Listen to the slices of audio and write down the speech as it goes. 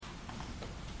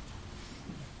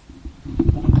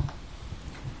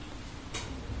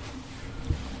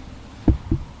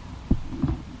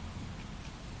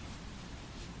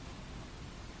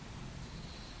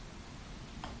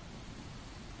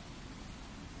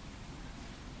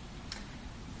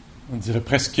On dirait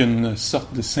presque qu'il y a une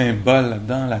sorte de symbole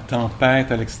là-dedans, la tempête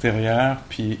à l'extérieur,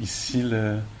 puis ici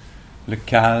le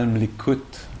calme,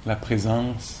 l'écoute, la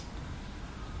présence.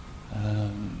 Un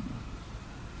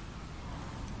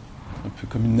peu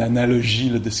comme une analogie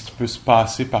là, de ce qui peut se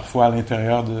passer parfois à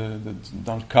l'intérieur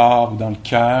dans le corps ou dans le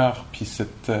cœur, puis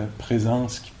cette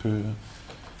présence qui peut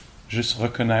juste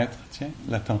reconnaître, tiens,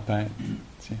 la tempête,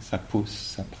 tiens, ça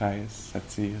pousse, ça presse, ça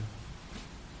tire.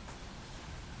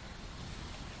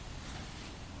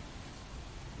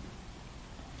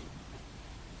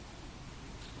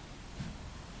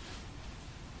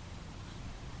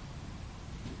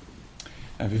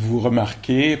 Avez-vous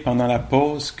remarqué pendant la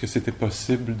pause que c'était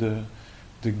possible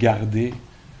de garder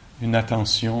une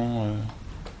attention, une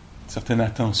certaine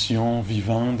attention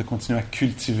vivante, de continuer à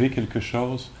cultiver quelque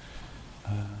chose?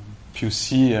 Puis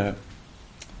aussi,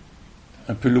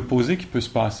 un peu l'opposé qui peut se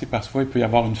passer. Parfois, il peut y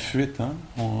avoir une fuite. Hein?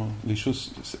 Les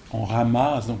choses, on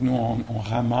ramasse. Donc, nous, on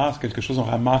ramasse quelque chose, on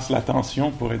ramasse l'attention,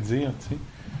 on pourrait dire, tu sais,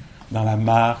 dans la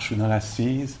marche ou dans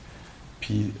l'assise.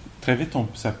 Puis, très vite, on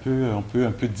peut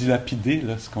un peu dilapider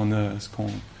là, ce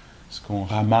qu'on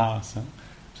ramasse. Hein?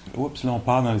 Parce que, oups, là, on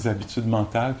part dans les habitudes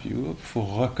mentales, puis il faut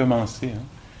recommencer. Hein?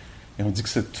 Et on dit que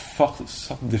cette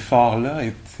sorte d'effort-là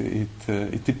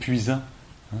est épuisant.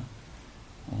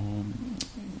 Hein?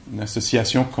 Une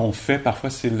association qu'on fait,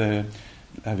 parfois, c'est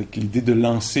avec l'idée de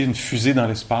lancer une fusée dans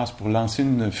l'espace, pour lancer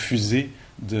une fusée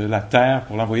de la Terre,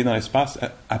 pour l'envoyer dans l'espace,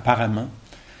 apparemment.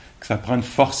 Que ça prend une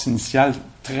force initiale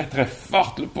très, très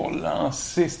forte là, pour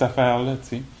lancer cette affaire-là, tu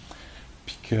sais.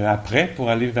 Puis qu'après, pour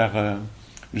aller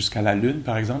jusqu'à la Lune,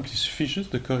 par exemple, il suffit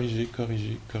juste de corriger.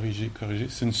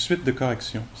 C'est une suite de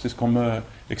corrections. C'est ce qu'on m'a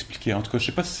expliqué. En tout cas, je ne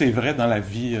sais pas si c'est vrai dans la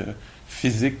vie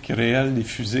physique réelle des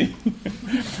fusées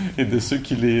et de ceux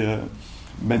qui les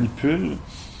manipulent,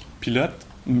 pilotent,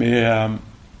 mais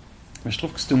je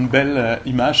trouve que c'est une belle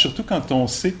image, surtout quand on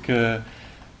sait que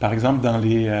par exemple, dans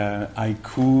les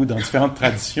haïkus, dans différentes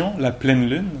traditions, la pleine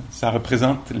lune, ça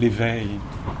représente l'éveil.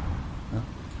 Hein?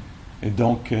 Et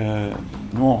donc,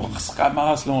 nous, on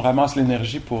ramasse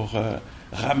l'énergie pour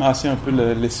ramasser un peu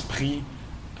l'esprit,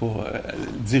 pour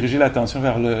diriger l'attention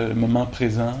vers le moment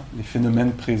présent, les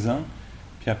phénomènes présents.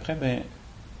 Puis après,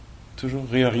 toujours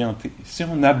réorienter. Si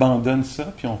on abandonne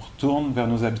ça, puis on retourne vers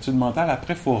nos habitudes mentales,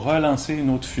 après, il faut relancer une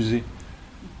autre fusée.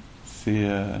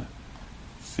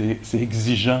 C'est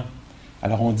exigeant.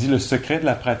 Alors on dit le secret de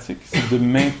la pratique, c'est de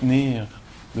maintenir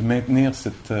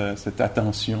cette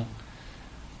attention.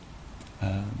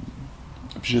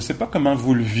 Puis je ne sais pas comment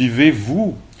vous le vivez,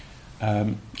 vous, mais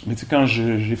tu sais, quand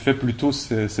j'ai fait plutôt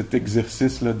cet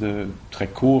exercice-là très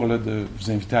court, là, de vous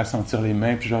inviter à sentir les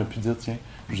mains, puis j'aurais pu dire, tiens,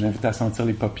 je vous invite à sentir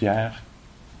les paupières.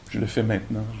 Je le fais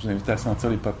maintenant, je vous invite à sentir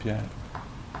les paupières.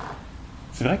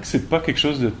 C'est vrai que c'est pas quelque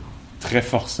chose de très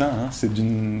forçant, hein?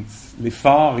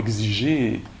 L'effort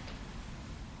exigé est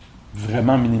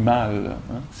vraiment minimal.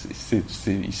 Hein?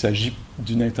 Il s'agit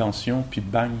d'une intention, puis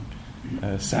bang,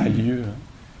 ça a lieu. Hein?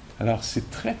 Alors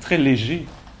c'est très très léger.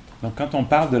 Donc quand on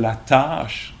parle de la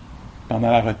tâche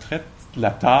pendant la retraite, la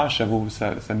tâche,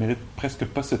 ça mérite presque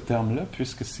pas ce terme-là,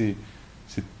 puisque c'est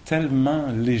tellement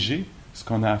léger ce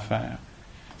qu'on a à faire.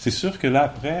 C'est sûr que là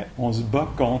après, on se bat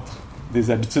contre des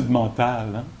habitudes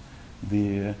mentales. Hein?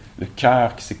 Le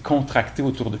cœur qui s'est contracté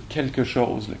autour de quelque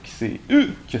chose, là,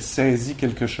 qui a saisi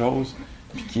quelque chose,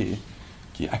 puis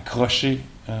qui est accroché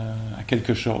à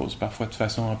quelque chose, parfois de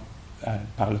façon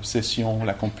par l'obsession,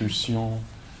 la compulsion.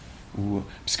 Puis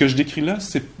ce que je décris là,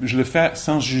 je le fais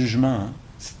sans jugement. Hein.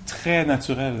 C'est très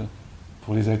naturel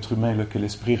pour les êtres humains là, que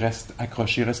l'esprit reste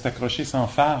accroché sans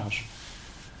farge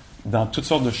dans toutes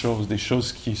sortes de choses, des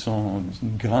choses qui sont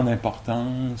d'une grande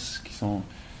importance, qui sont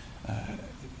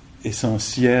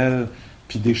essentielles,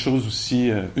 puis des choses aussi,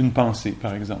 une pensée,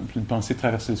 par exemple. Une pensée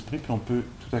traverse l'esprit, puis on peut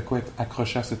tout à coup être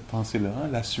accroché à cette pensée-là, hein,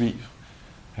 la suivre,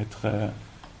 être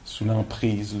sous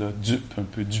l'emprise, là, un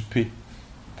peu dupé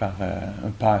par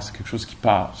un passé, quelque chose qui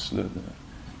passe, là,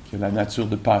 qui a la nature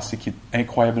de passer, qui est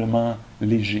incroyablement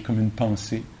léger, comme une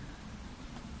pensée.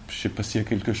 Je ne sais pas s'il y a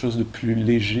quelque chose de plus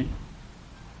léger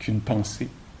qu'une pensée.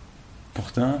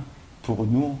 Pourtant, pour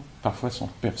nous, parfois, elles sont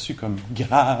perçues comme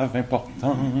graves,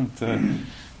 importantes,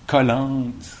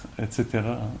 collantes, etc.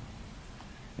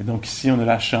 Et donc ici, on a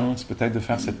la chance peut-être de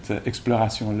faire cette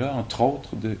exploration-là, entre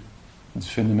autres, du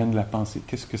phénomène de la pensée.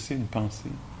 Qu'est-ce que c'est une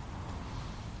pensée?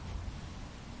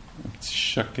 Un petit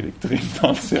choc électrique dans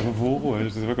le cerveau. Je ne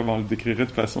sais pas comment on le décrirait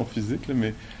de façon physique, là,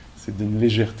 mais c'est d'une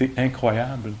légèreté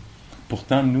incroyable.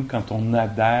 Pourtant, nous, quand on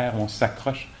adhère, on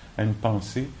s'accroche à une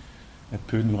pensée, elle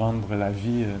peut nous rendre la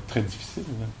vie très difficile.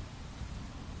 Là.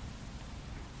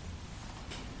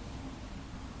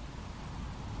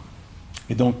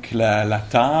 Et donc, la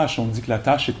tâche, on dit que la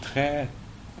tâche est très,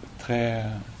 très...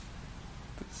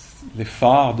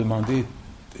 l'effort demandé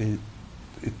est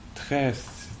très...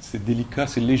 c'est délicat,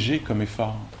 c'est léger comme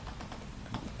effort.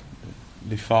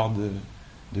 L'effort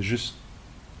de juste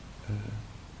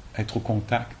être au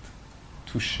contact,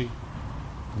 toucher.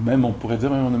 Même, on pourrait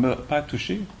dire, même on n'a pas à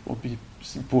toucher.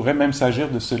 Il pourrait même s'agir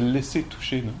de se laisser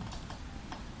toucher, non?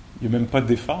 Il n'y a même pas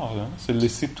d'effort, là. Se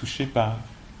laisser toucher par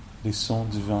les sons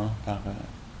du vent,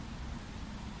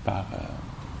 par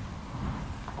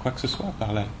quoi que ce soit,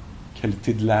 par la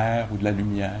qualité de l'air ou de la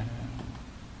lumière.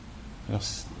 Alors,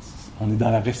 on est dans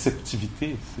la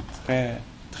réceptivité. C'est très,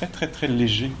 très, très, très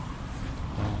léger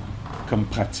comme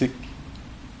pratique.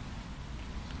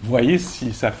 Vous voyez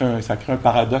si ça crée un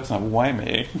paradoxe en ouais,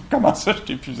 mais comment ça je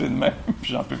t'ai épuisé de même,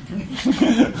 puis j'en peux plus.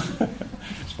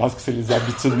 Je pense que c'est les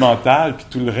habitudes mentales, puis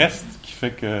tout le reste qui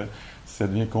fait que ça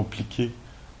devient compliqué,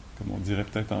 comme on dirait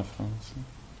peut-être en France.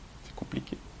 C'est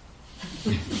compliqué.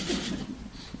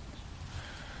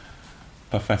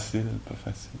 Pas facile.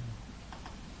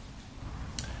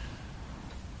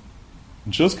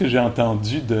 Une chose que j'ai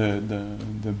entendue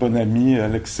de bon ami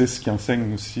Alexis, qui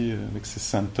enseigne aussi, Alexis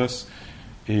Santos,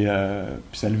 et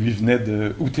puis ça lui venait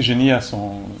de Outégénie, à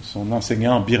son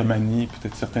enseignant en Birmanie,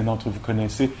 peut-être certains d'entre vous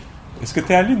connaissez. Est-ce que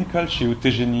tu es allé, Nicole, chez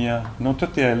Outégénia? Non, toi,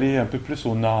 tu es allé un peu plus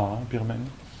au nord, hein, Birmanie.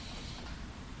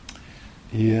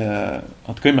 Et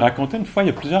en tout cas, il me racontait une fois, il y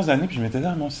a plusieurs années, puis je m'étais dit,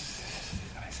 ah,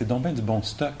 c'est donc bien du bon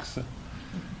stock, ça.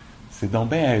 C'est donc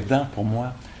bien aidant pour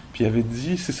moi. Puis il avait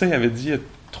dit, il avait dit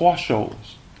 3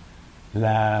 choses.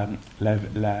 La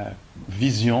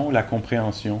vision, la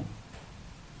compréhension.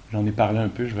 J'en ai parlé un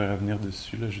peu, je vais revenir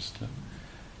dessus, là, juste là.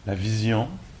 La vision,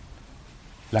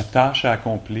 la tâche à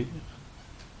accomplir,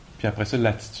 puis après ça,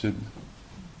 l'attitude.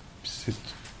 Puis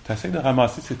tu essaies de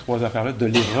ramasser ces 3 affaires-là, de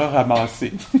les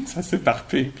re-ramasser. Ça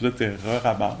s'éparpille, puis là, tu les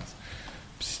re-ramasses.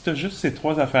 Puis si tu as juste ces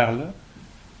 3 affaires-là,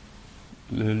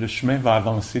 le chemin va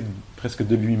avancer presque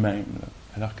de lui-même, là.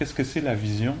 Alors, qu'est-ce que c'est la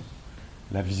vision?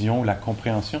 La vision, la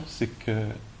compréhension, c'est que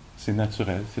c'est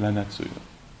naturel, c'est la nature.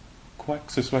 Quoi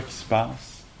que ce soit qui se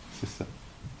passe, c'est ça.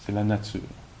 C'est la nature.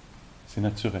 C'est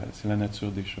naturel. C'est la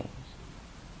nature des choses.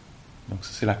 Donc,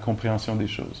 ça, c'est la compréhension des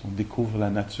choses. On découvre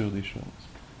la nature des choses.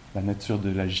 La nature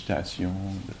de l'agitation,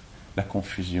 de la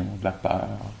confusion, de la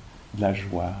peur, de la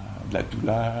joie, de la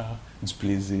douleur, du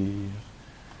plaisir,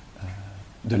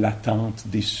 de l'attente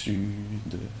déçue,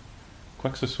 de quoi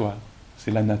que ce soit.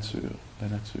 C'est la nature. La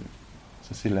nature.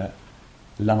 Ça, c'est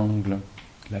l'angle,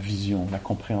 la vision, la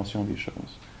compréhension des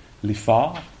choses.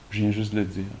 L'effort, je viens juste de le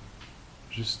dire.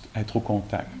 Juste être au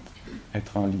contact,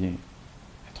 être en lien,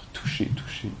 être touché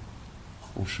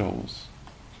aux choses,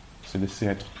 se laisser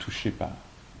être touché par.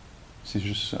 C'est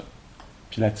juste ça.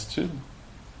 Puis l'attitude,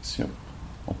 si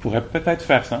on pourrait peut-être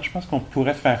faire ça, je pense qu'on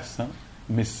pourrait faire ça,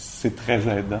 mais c'est très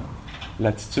aidant.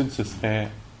 L'attitude, ce serait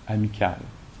amical.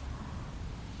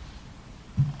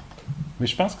 Mais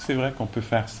je pense que c'est vrai qu'on peut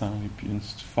faire ça. Et puis une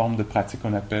forme de pratique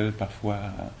qu'on appelle parfois...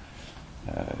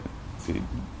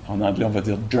 en anglais, on va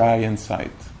dire dry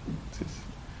insight.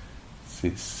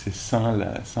 C'est sans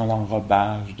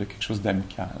l'enrobage de quelque chose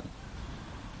d'amical.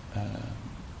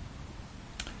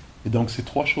 Et donc, ces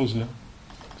 3 choses-là,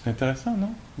 c'est intéressant,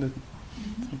 non?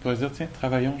 On pourrait dire, tiens,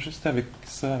 travaillons juste avec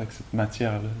ça, avec cette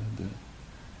matière-là.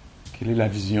 Quelle est la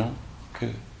vision? Que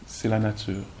c'est la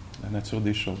nature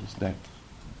des choses, d'être.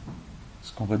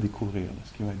 Ce qu'on va découvrir,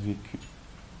 ce qui va être vécu.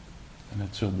 La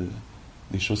nature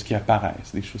des choses qui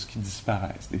apparaissent, des choses qui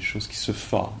disparaissent, des choses qui se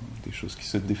forment, des choses qui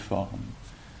se déforment,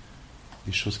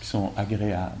 des choses qui sont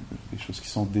agréables, des choses qui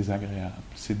sont désagréables.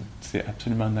 C'est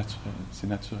absolument naturel, c'est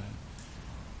naturel.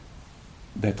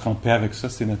 D'être en paix avec ça,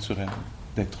 c'est naturel.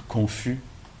 D'être confus,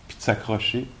 puis de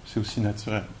s'accrocher, c'est aussi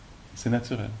naturel. C'est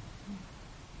naturel.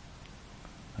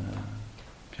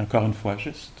 Puis encore une fois,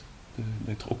 juste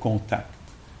d'être au contact.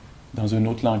 Dans un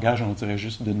autre langage, on dirait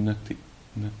juste de noter.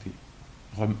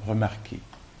 Remarquer,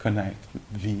 connaître,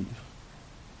 vivre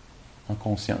en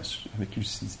conscience, avec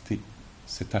lucidité,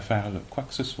 cette affaire-là, quoi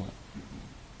que ce soit.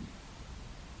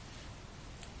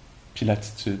 Puis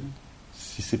l'attitude,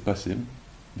 si c'est possible,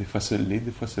 des fois ça l'est,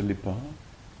 des fois ça l'est pas.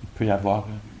 Il peut y avoir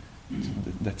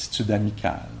d'attitude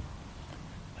amicale.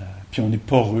 Puis on est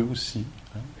poreux aussi.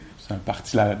 Hein? C'est en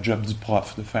partie la job du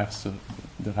prof de faire ça,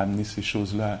 de ramener ces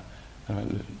choses-là.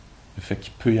 Le fait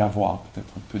qu'il peut y avoir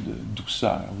peut-être un peu de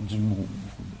douceur ou d'humour,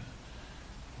 ou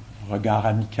de regard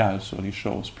amical sur les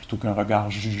choses, plutôt qu'un regard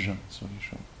jugeant sur les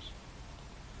choses.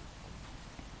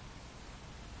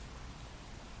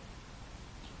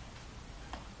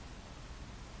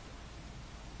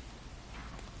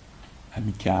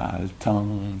 Amical,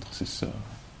 tendre, c'est ça.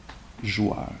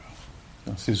 Joueur.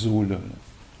 dans ces eaux-là. Là.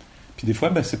 Puis des fois,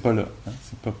 ben c'est pas là, hein,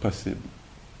 c'est pas possible.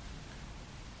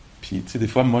 Puis, tu sais, des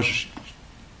fois, moi,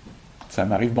 ça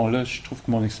m'arrive, bon là, je trouve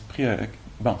que mon esprit,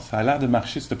 bon, ça a l'air de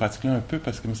marcher cette pratique-là un peu,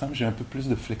 parce que il me semble que j'ai un peu plus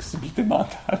de flexibilité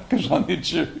mentale que j'en ai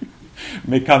déjà eu.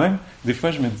 Mais quand même, des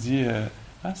fois, je me dis,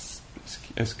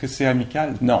 est-ce que c'est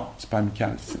amical? Non, c'est pas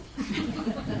amical.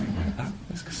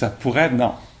 Est-ce que ça pourrait être?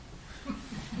 Non.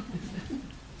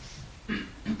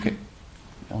 OK.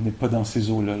 On n'est pas dans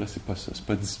ces eaux-là, là, c'est pas ça, c'est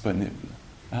pas disponible.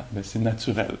 Ah, ben c'est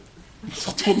naturel. Ils se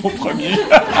retrouvent au premier.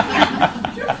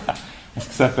 Est-ce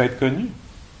que ça peut être connu?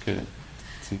 Puis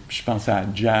je pense à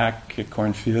Jack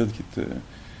Cornfield, qui est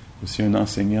aussi un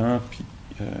enseignant, puis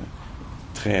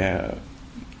très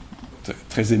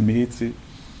aimé, tu sais.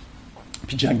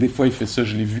 Puis Jack, des fois, il fait ça,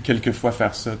 je l'ai vu quelques fois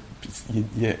faire ça, puis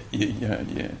il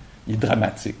est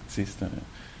dramatique, tu sais,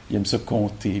 il aime ça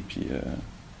compter, puis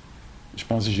je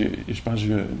pense que j'ai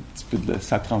un petit peu de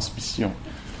sa transmission.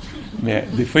 Mais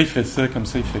des fois, il fait ça, il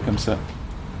fait comme ça.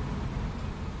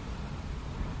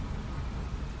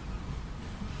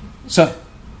 Ça,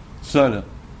 là.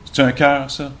 C'est un cœur,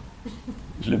 ça?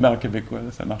 Je l'ai mis en québécois,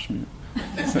 là, ça marche mieux.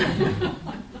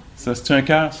 Ça, c'est un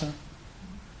cœur, ça?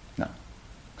 Non.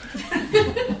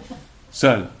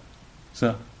 Ça, là.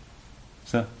 Ça.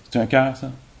 C'est un cœur,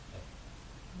 ça?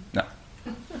 Non.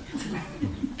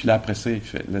 Puis là, après ça, il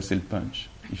fait, là, c'est le punch.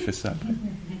 Il fait ça après.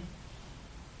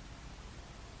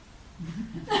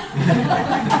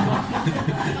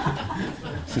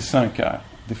 C'est ça un cœur.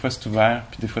 Des fois, c'est ouvert,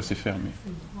 puis des fois, c'est fermé.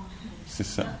 C'est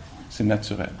ça. C'est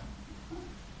naturel.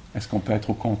 Est-ce qu'on peut être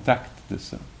au contact de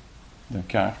ça? D'un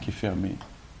cœur qui est fermé,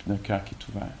 puis d'un cœur qui est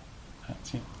ouvert. Ah,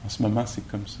 tiens, en ce moment, c'est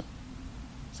comme ça.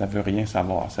 Ça veut rien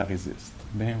savoir, ça résiste.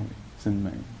 Ben oui, c'est le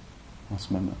même, en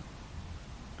ce moment.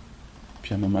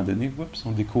 Puis à un moment donné, oups,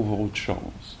 on découvre autre chose.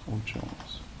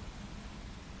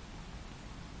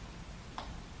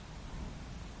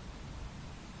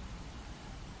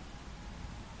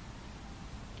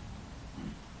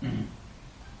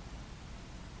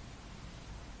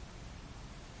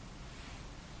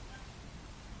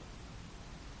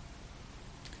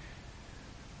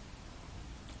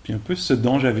 Puis un peu ce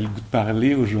dont j'avais le goût de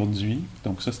parler aujourd'hui,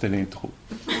 donc ça c'était l'intro.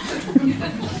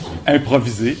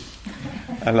 Improvisé.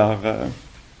 Alors,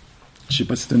 je sais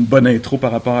pas si c'était une bonne intro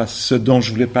par rapport à ce dont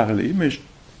je voulais parler, mais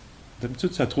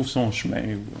d'habitude ça trouve son chemin.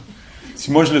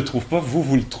 Si moi je le trouve pas,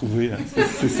 vous le trouvez. Hein.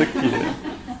 C'est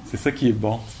ça qui est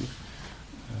bon. Tu sais.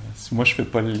 Si moi je fais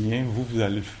pas le lien, vous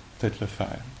allez peut-être le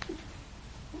faire.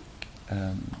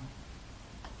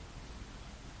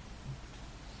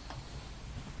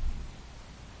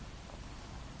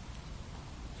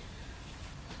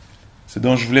 Ce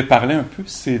dont je voulais parler un peu,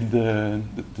 c'est de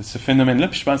ce phénomène-là.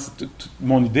 Puis je pense que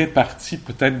mon idée est partie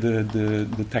peut-être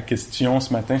de ta question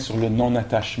ce matin sur le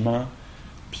non-attachement.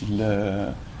 Puis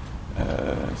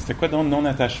c'était quoi donc le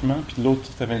non-attachement? Puis l'autre,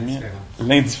 tu avais mis?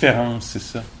 L'indifférence, c'est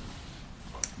ça.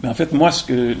 Mais en fait, moi,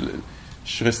 je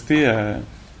suis resté...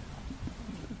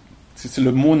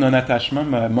 le mot non-attachement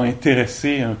m'a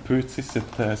intéressé un peu, tu sais,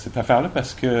 cette affaire-là,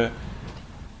 parce que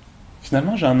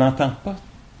finalement, j'en entends pas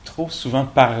trop souvent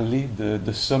parler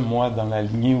de ça, moi, dans la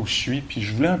lignée où je suis, puis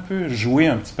je voulais un peu jouer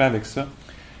un petit peu avec ça.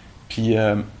 Puis,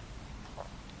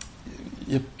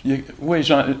 je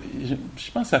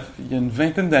pense qu'il y a une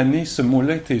vingtaine d'années, ce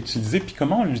mot-là était utilisé, puis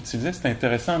comment on l'utilisait, c'était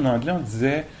intéressant. En anglais, on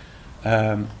disait,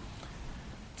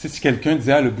 si quelqu'un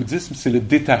disait, le bouddhisme, c'est le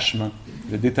détachement.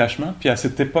 Le détachement, puis à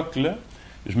cette époque-là,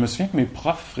 je me souviens que mes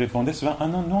profs répondaient souvent, ah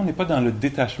non, nous, on n'est pas dans le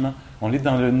détachement, on est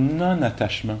dans le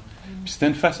non-attachement. Puis c'était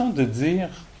une façon de dire,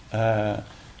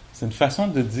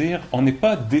 on n'est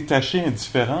pas détaché,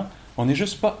 indifférent, on n'est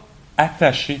juste pas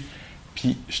attaché.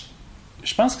 Puis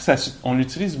je pense que on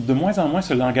utilise de moins en moins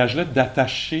ce langage-là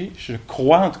d'attaché. Je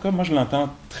crois, en tout cas, moi je l'entends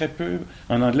très peu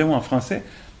en anglais ou en français,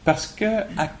 parce que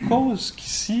à cause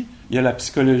qu'ici, il y a la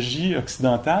psychologie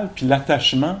occidentale, puis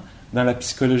l'attachement dans la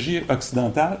psychologie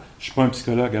occidentale, je suis pas un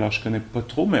psychologue, alors je connais pas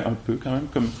trop, mais un peu quand même,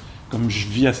 comme je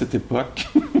vis à cette époque.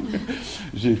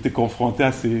 J'ai été confronté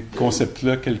à ces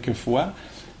concepts-là quelques fois.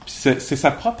 Puis c'est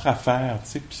sa propre affaire, tu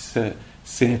sais, puis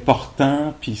c'est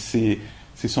important, puis c'est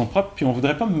son propre... Puis on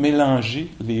voudrait pas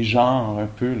mélanger les genres un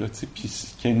peu, là, tu sais, puis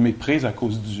qu'il y a une méprise à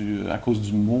cause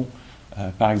du mot,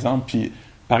 par exemple. Puis,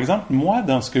 par exemple, moi,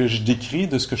 dans ce que je décris,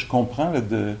 de ce que je comprends là,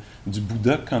 du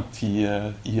Bouddha quand il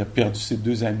a perdu ses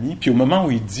deux amis, puis au moment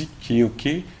où il dit qu'il est OK,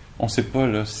 on sait pas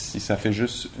là, si ça fait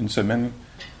juste une semaine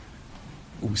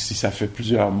ou si ça fait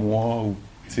plusieurs mois, ou,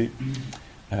 tu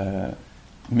sais.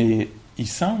 Mais il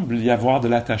semble y avoir de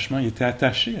l'attachement. Il était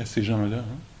attaché à ces gens-là.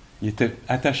 Hein. Il était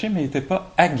attaché, mais il n'était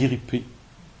pas agrippé.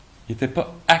 Il n'était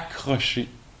pas accroché.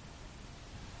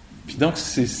 Puis donc,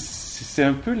 c'est c'est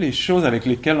un peu les choses avec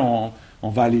lesquelles on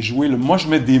va aller jouer. Là. Moi, je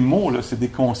mets des mots, là, c'est des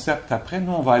concepts. Après,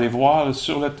 nous, on va aller voir là,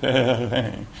 sur le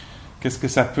terrain qu'est-ce que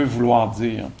ça peut vouloir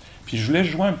dire. Puis je voulais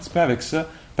jouer un petit peu avec ça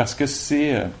parce que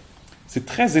c'est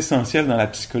très essentiel dans la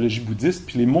psychologie bouddhiste.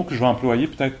 Puis les mots que je vais employer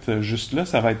peut-être juste là,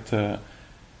 ça va être...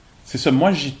 c'est ça,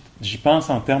 moi j'y pense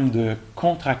en termes de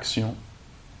contraction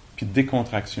puis de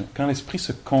décontraction. Quand l'esprit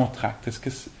se contracte, est-ce que...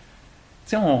 Tu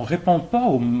sais, on ne répond pas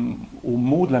aux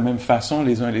mots de la même façon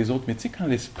les uns et les autres, mais tu sais, quand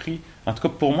l'esprit... En tout cas,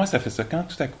 pour moi, ça fait ça. Quand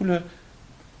tout à coup, là,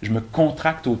 je me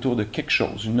contracte autour de quelque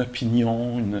chose, une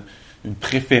opinion, une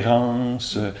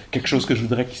préférence, quelque chose que je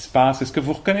voudrais qu'il se passe. Est-ce que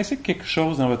vous reconnaissez quelque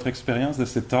chose dans votre expérience de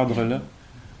cet ordre-là?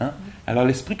 Hein? Alors,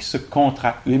 l'esprit qui se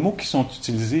contracte, les mots qui sont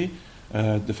utilisés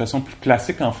de façon plus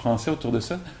classique en français autour de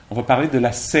ça, on va parler de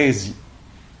la saisie.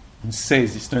 Une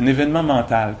saisie, c'est un événement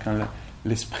mental. Quand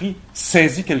l'esprit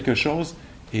saisit quelque chose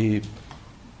et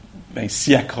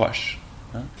s'y accroche.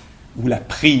 Hein? Ou la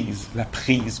prise,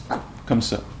 comme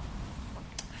ça.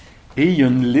 Et il y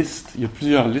a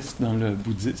plusieurs listes dans le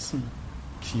bouddhisme,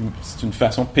 c'est une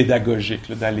façon pédagogique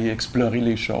là, d'aller explorer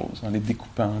les choses en les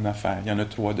découpant en affaires. Il y en a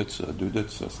 3 de ça, 2 de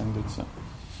ça, 5 de ça.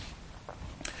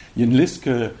 Il y a une liste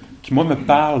qui, moi, me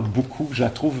parle beaucoup, je la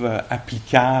trouve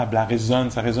applicable,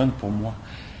 ça résonne pour moi.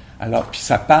 Alors, puis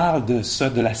ça parle de ça,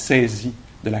 de la saisie,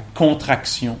 de la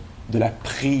contraction, de la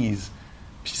prise.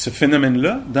 Puis ce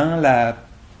phénomène-là, dans la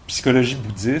psychologie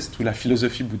bouddhiste ou la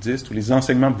philosophie bouddhiste ou les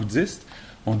enseignements bouddhistes,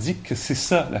 on dit que c'est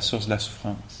ça, la source de la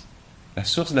souffrance. La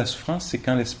source de la souffrance, c'est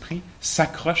quand l'esprit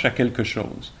s'accroche à quelque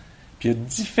chose. Puis il y a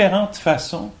différentes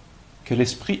façons que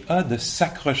l'esprit a de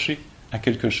s'accrocher à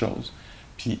quelque chose.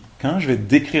 Puis quand je vais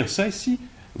décrire ça ici,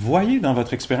 voyez dans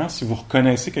votre expérience si vous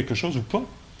reconnaissez quelque chose ou pas.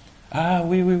 Ah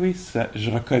oui, ça, je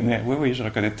reconnais. Oui, je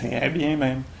reconnais très bien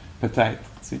même, peut-être.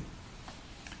 Tu sais.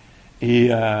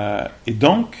 Et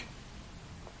donc,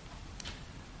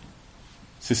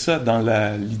 c'est ça, dans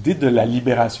l'idée de la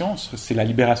libération, c'est la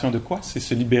libération de quoi? C'est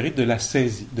se libérer de la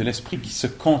saisie, de l'esprit qui se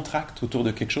contracte autour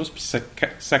de quelque chose puis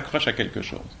s'accroche à quelque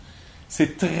chose.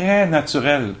 C'est très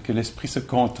naturel que l'esprit se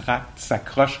contracte,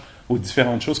 s'accroche aux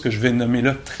différentes choses que je vais nommer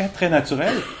là, très, très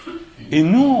naturel. Et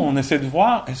nous, on essaie de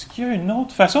voir, est-ce qu'il y a une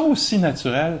autre façon aussi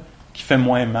naturelle qui fait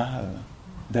moins mal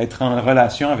d'être en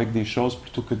relation avec des choses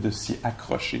plutôt que de s'y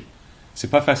accrocher? C'est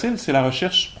pas facile, c'est la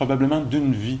recherche probablement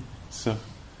d'une vie, ça.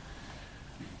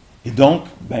 Et donc,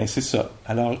 c'est ça.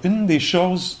 Alors, une des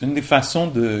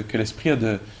façons que l'esprit a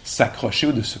de s'accrocher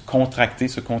ou de se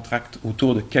contracte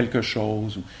autour de quelque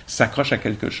chose ou s'accroche à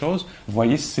quelque chose,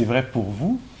 voyez si c'est vrai pour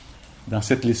vous. Dans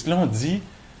cette liste-là, on dit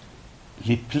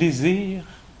les plaisirs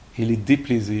et les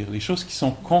déplaisirs, les choses qui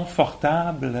sont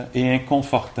confortables et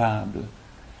inconfortables.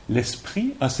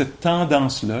 L'esprit a cette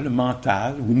tendance-là, le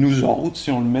mental, ou nous autres, si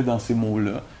on le met dans ces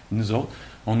mots-là, nous autres,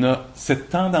 on a cette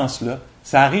tendance-là.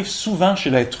 Ça arrive souvent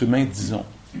chez l'être humain, disons,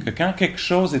 que quand quelque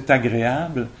chose est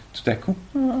agréable, tout à coup,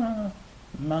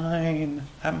 mine,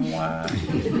 à moi,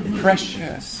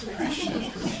 precious.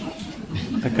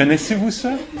 Connaissez-vous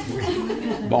ça?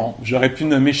 Bon, j'aurais pu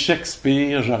nommer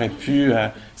Shakespeare,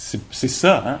 c'est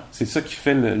ça, hein? C'est ça qui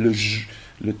fait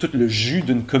tout le jus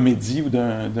d'une comédie ou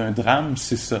d'un drame,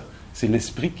 c'est ça. C'est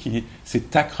l'esprit qui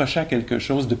s'est accroché à quelque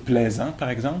chose de plaisant, par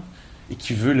exemple, et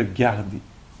qui veut le garder.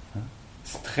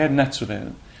 C'est très naturel.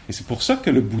 Et c'est pour ça que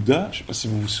le Bouddha, je ne sais pas si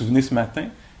vous vous souvenez ce matin,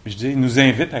 je dis, il nous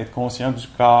invite à être conscient du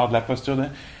corps, de la posture,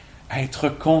 à être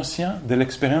conscient de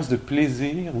l'expérience de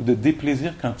plaisir ou de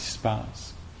déplaisir quand il se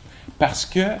passe. Parce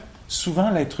que souvent,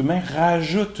 l'être humain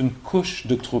rajoute une couche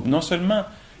de trouble. Non seulement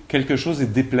quelque chose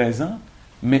est déplaisant,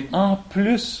 mais en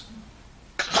plus,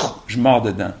 je mords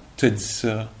dedans. Te dis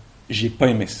ça, j'ai pas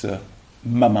aimé ça,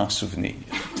 m'en souvenir.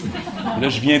 Là,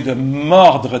 je viens de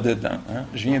mordre dedans. Hein?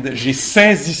 J'ai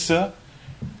saisi ça.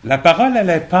 La parole, elle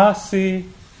est passée.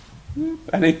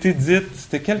 Elle a été dite.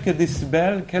 C'était quelques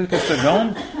décibels, quelques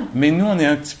secondes. Mais nous, on est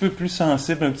un petit peu plus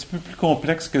sensible, un petit peu plus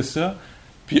complexe que ça.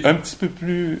 Puis un petit peu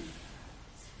plus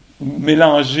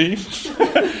mélangé.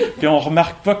 Puis on ne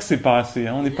remarque pas que c'est passé.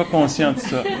 Hein? On n'est pas conscient de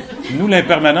ça. Nous,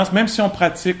 l'impermanence, même si on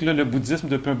pratique là, le bouddhisme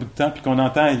depuis un bout de temps, puis qu'on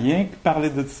entend rien que parler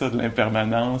de ça, de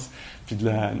l'impermanence, puis de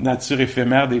la nature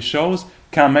éphémère des choses,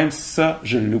 quand même ça,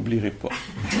 je ne l'oublierai pas.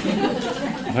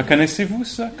 Reconnaissez-vous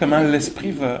ça? Comment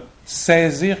l'esprit va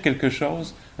saisir quelque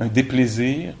chose, un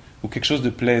déplaisir, ou quelque chose de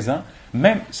plaisant?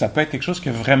 Même, ça peut être quelque chose qui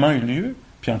a vraiment eu lieu,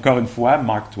 puis encore une fois,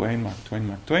 Mark Twain,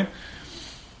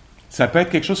 ça peut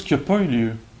être quelque chose qui n'a pas eu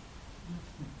lieu.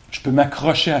 Je peux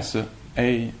m'accrocher à ça.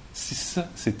 Hey, si ça,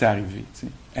 c'est arrivé, tu sais.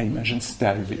 Hey, imagine si c'était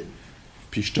arrivé.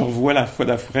 Puis je te revois la fois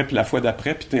d'après, puis la fois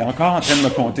d'après, puis tu es encore en train de me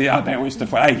compter. Ah ben oui, cette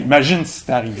fois, hey, imagine si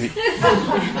c'est arrivé.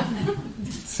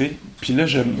 sais. Puis là,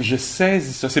 je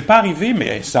saisis ça. C'est pas arrivé,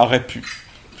 mais ça aurait pu.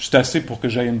 Je suis assez pour que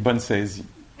j'aie une bonne saisie.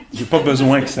 J'ai pas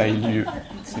besoin que ça ait lieu.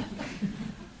 Tu sais.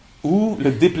 Ou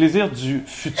le déplaisir du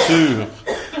futur.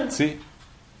 Tu sais.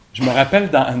 Je me rappelle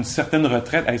dans une certaine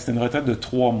retraite, c'était une retraite de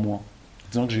 3 mois.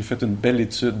 Disons que j'ai fait une belle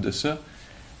étude de ça.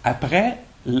 Après,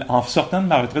 en sortant de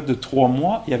ma retraite de 3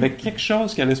 mois, il y avait quelque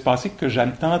chose qui allait se passer que je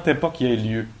ne tentais pas qu'il y ait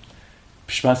lieu.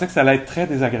 Puis je pensais que ça allait être très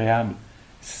désagréable.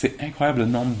 C'est incroyable le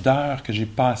nombre d'heures que j'ai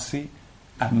passé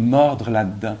à mordre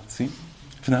là-dedans. Tu sais.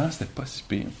 Finalement, c'était pas si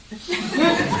pire.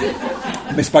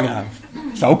 Mais c'est pas grave.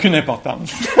 Ça n'a aucune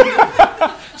importance.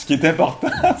 Ce qui est important,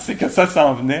 c'est que ça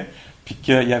s'en venait, puis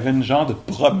qu'il y avait une genre de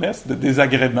promesse de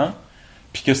désagrément,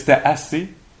 puis que c'était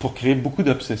assez pour créer beaucoup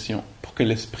d'obsessions, pour que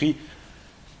l'esprit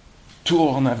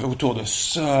tourne autour de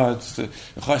ça,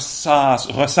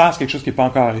 ressasse quelque chose qui n'est pas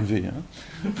encore arrivé,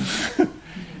 hein?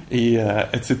 Et,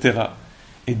 etc.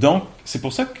 Et donc, c'est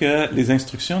pour ça que les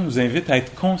instructions nous invitent à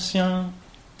être conscients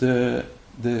de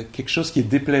quelque chose qui est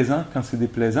déplaisant quand c'est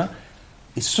déplaisant,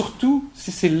 et surtout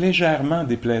si c'est légèrement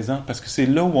déplaisant, parce que c'est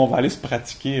là où on va aller se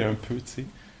pratiquer un peu, tu sais.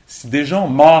 Si déjà on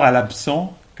mord à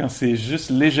l'hameçon quand c'est juste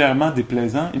légèrement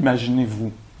déplaisant,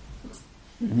 imaginez-vous.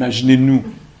 Imaginez-nous.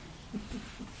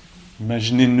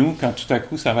 Imaginez-nous quand tout à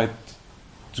coup ça va être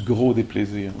du gros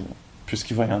déplaisir, là,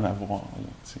 puisqu'il va y en avoir, là,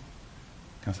 tu sais.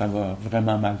 Quand ça va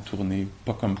vraiment mal tourner,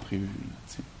 pas comme prévu, là,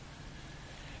 tu sais.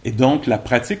 Et donc, la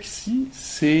pratique ici,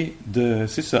 c'est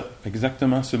ça,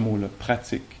 exactement ce mot-là,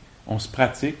 pratique. On se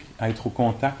pratique à être au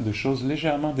contact de choses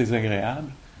légèrement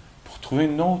désagréables pour trouver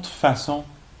une autre façon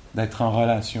d'être en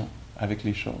relation avec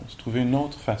les choses, trouver une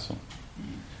autre façon.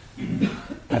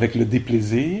 Avec le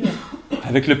déplaisir,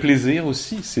 avec le plaisir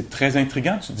aussi, c'est très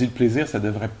intriguant. Tu te dis, le plaisir, ça ne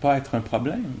devrait pas être un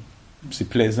problème. C'est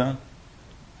plaisant.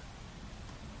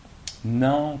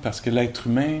 Non, parce que l'être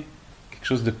humain, quelque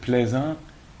chose de plaisant,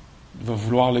 va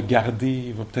vouloir le garder,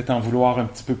 il va peut-être en vouloir un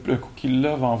petit peu plus, un coup qu'il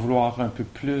l'a, va en vouloir un peu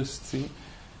plus, tu sais.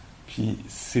 Puis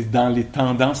c'est dans les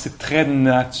tendances, c'est très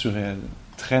naturel.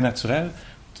 Très naturel,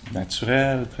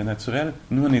 très naturel.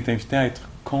 Nous, on est invités à être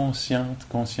conscients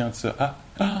de ça.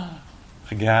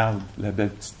 Regarde la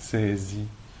belle petite saisie.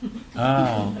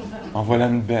 En voilà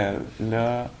une belle.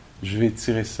 Là, je vais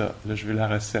étirer ça. Là, je veux la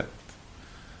recette.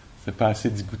 C'est pas assez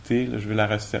d'y goûter, là, je veux la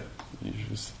recette.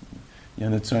 Il y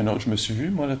en a-tu un autre? Je me suis vu,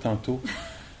 moi, là, tantôt.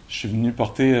 Je suis venu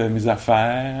porter mes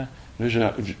affaires.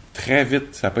 Là, très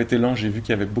vite, ça n'a pas été long, j'ai vu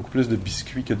qu'il y avait beaucoup plus de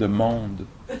biscuits que de monde.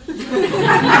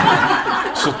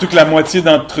 Surtout que la moitié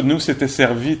d'entre nous s'était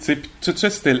servi, tu sais. Puis tout ça,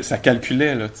 ça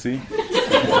calculait, là, tu sais.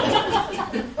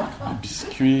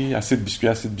 Assez de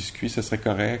biscuits, ça serait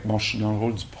correct. Bon, je suis dans le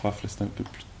rôle du prof, là, c'était un peu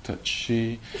plus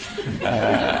touché.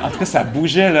 En tout cas, ça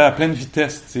bougeait là, à pleine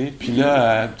vitesse, tu sais. Puis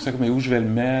là, tu sais, mais où je vais le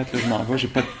mettre? Là, je m'en vais, j'ai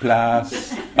pas de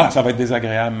place. Ça va être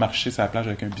désagréable, marcher sur la plage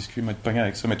avec un biscuit, m'être pogné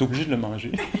avec ça, mais t'es obligé de le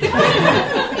manger.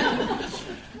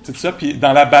 C'est ça. Puis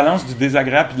dans la balance du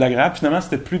désagréable et de l'agréable, finalement,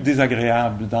 c'était plus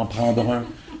désagréable d'en prendre un.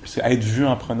 Puis c'est être vu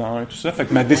en prenant un, tout ça. Fait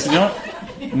que ma décision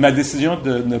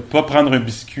de ne pas prendre un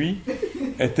biscuit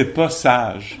était pas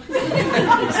sage.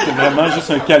 C'était vraiment juste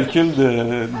un calcul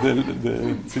du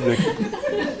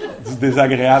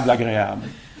désagréable agréable.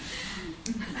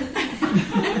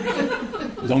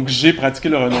 Donc, j'ai pratiqué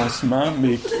le renoncement,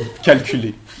 mais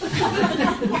calculé.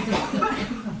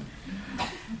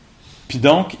 Puis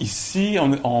donc, ici,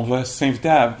 on va s'inviter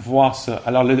à voir ça.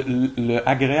 Alors, le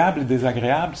agréable et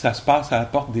désagréable, ça se passe à la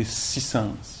porte des 6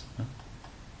 sens.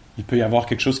 Il peut y avoir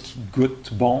quelque chose qui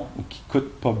goûte bon ou qui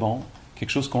goûte pas bon, quelque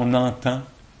chose qu'on entend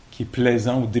qui est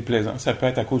plaisant ou déplaisant. Ça peut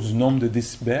être à cause du nombre de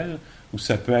décibels, ou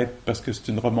ça peut être parce que c'est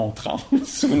une remontrance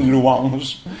ou une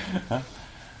louange. Hein?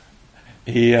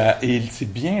 Et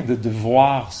c'est bien de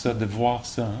voir ça,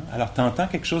 hein? Alors, tu entends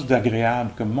quelque chose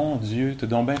d'agréable, comme « Mon Dieu, tu as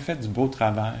donc bien fait du beau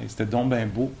travail, c'était donc bien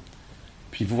beau. »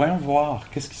 Puis voyons voir,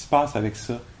 qu'est-ce qui se passe avec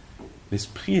ça?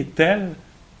 L'esprit est tel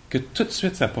que tout de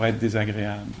suite, ça pourrait être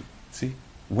désagréable. Tu sais?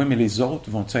 Oui, mais les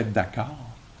autres vont-ils être d'accord?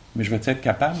 Mais je vais être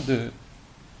capable de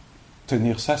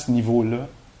tenir ça à ce niveau-là?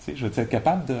 Tu sais? Je vais être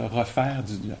capable de refaire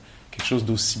quelque chose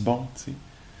d'aussi bon? Tu sais?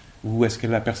 Ou est-ce que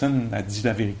la personne a dit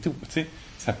la vérité? Tu sais?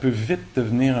 Ça peut vite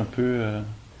devenir un peu...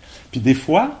 Puis des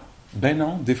fois, ben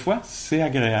non, des fois, c'est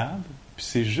agréable, puis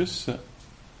c'est juste ça.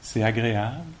 C'est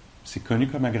agréable, c'est connu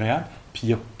comme agréable, puis il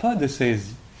n'y a pas de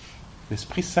saisie.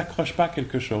 L'esprit ne s'accroche pas à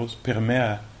quelque chose, permet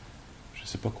à, je ne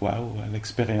sais pas quoi, ou à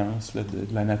l'expérience là, de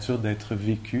la nature d'être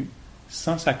vécue,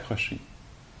 sans s'accrocher.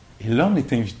 Et là, on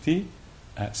est invité,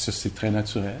 ça c'est très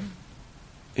naturel,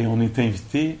 et on est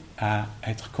invité à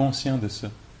être conscient de ça,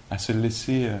 à se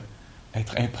laisser...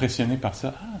 être impressionné par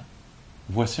ça.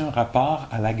 Voici un rapport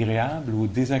à l'agréable ou au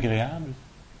désagréable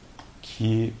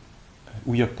qui est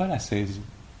où il n'y a pas la saisie.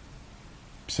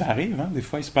 Puis ça arrive, hein? Des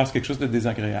fois, il se passe quelque chose de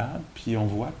désagréable, puis on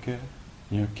voit qu'il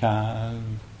y a un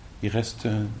calme, il reste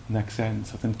un accès à une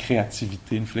certaine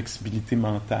créativité, une flexibilité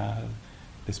mentale.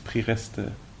 L'esprit reste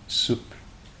souple,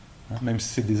 hein? Même si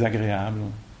c'est désagréable.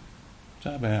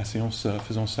 Essayons ça,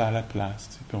 faisons ça à la place.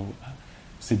 Tu sais, puis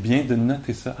c'est bien de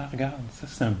noter ça. Ah, regarde, ça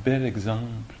c'est un bel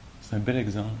exemple. C'est un bel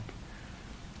exemple.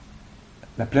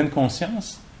 La pleine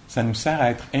conscience, ça nous sert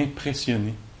à être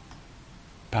impressionnés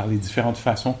par les différentes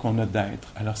façons qu'on a d'être.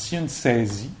 Alors, s'il y a une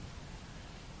saisie,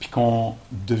 puis qu'on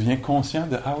devient conscient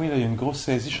de « Ah oui, là, il y a une grosse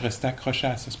saisie, je suis resté accroché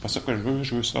à ça. C'est pas ça que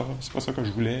je veux ça. C'est pas ça que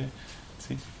je voulais. »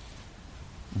 Tu sais,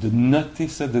 de noter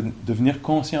ça, de devenir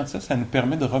conscient de ça, ça nous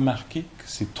permet de remarquer que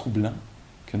c'est troublant,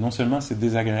 que non seulement c'est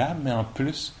désagréable, mais en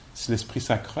plus, si l'esprit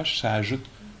s'accroche, ça ajoute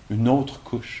une autre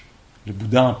couche. Le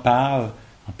Bouddha en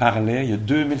parlait, il y a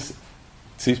 2000...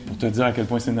 Tu sais, pour te dire à quel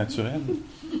point c'est naturel,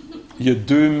 il y a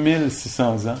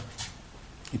 2600 ans,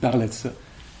 il parlait de ça.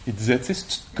 Il disait, tu sais, si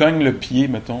tu te cognes le pied,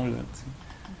 mettons,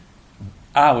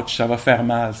 là, ouch, ça va faire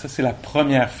mal. Ça, c'est la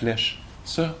première flèche.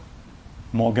 Ça,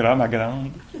 mon grand, ma grande,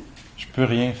 je peux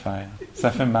rien faire. Ça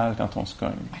fait mal quand on se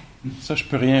cogne. Ça, je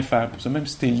peux rien faire pour ça. Même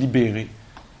si tu es libéré,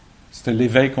 si tu as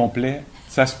l'éveil complet,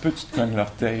 ça se peut que tu te cognes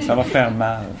l'orteil. Ça va faire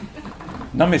mal.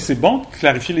 Non, mais c'est bon de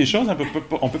clarifier les choses.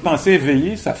 On peut penser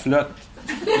éveillé, ça flotte.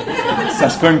 Ça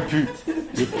se cogne plus.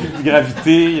 Il n'y a plus de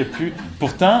gravité, il n'y a plus...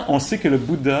 Pourtant, on sait que le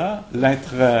Bouddha,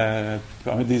 l'être,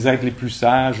 un des êtres les plus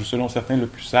sages, ou selon certains le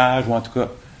plus sage, ou en tout cas,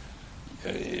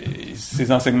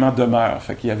 ses enseignements demeurent.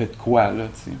 Fait qu'il y avait de quoi, là,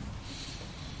 tu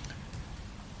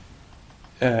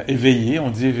sais. Éveillé, on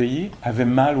dit éveillé, avait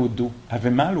mal au dos, avait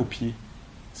mal aux pieds.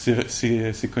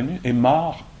 C'est connu. Est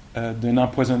mort d'un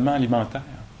empoisonnement alimentaire.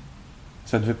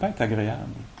 Ça ne devait pas être agréable.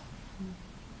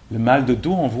 Le mal de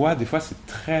dos, on voit, des fois, c'est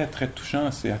très, très touchant,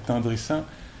 c'est attendrissant.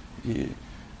 Et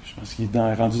je pense qu'il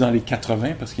est rendu dans les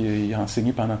 80 parce qu'il a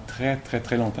enseigné pendant très, très,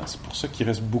 très longtemps. C'est pour ça qu'il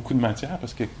reste beaucoup de matière,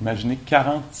 parce que, imaginez,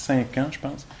 45 ans, je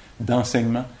pense,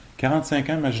 d'enseignement. 45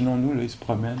 ans, imaginons-nous, là, il se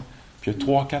promène, puis il y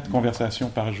a 3-4 conversations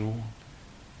par jour.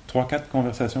 3-4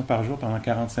 conversations par jour pendant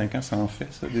 45 ans, ça en fait,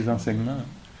 ça, des enseignements.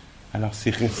 Alors,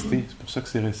 c'est resté, c'est pour ça que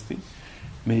c'est resté.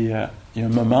 Mais il y a un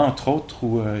moment, entre autres,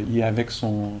 où il est avec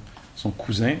son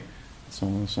cousin,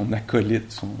 son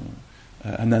acolyte, son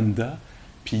Ananda,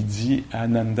 puis il dit à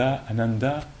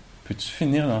Ananda, peux-tu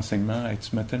finir l'enseignement? Hey,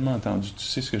 tu m'as tellement entendu, tu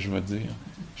sais ce que je vais dire.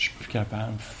 Je suis plus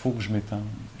capable, il faut que je m'étende.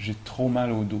 J'ai trop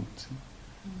mal au dos. Tu sais.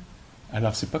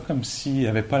 Alors, c'est pas comme s'il n'y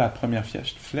avait pas la première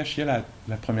flèche. Il y a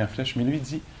la première flèche, mais lui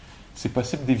dit, c'est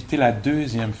possible d'éviter la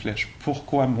deuxième flèche.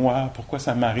 Pourquoi moi? Pourquoi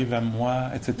ça m'arrive à moi?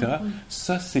 Etc.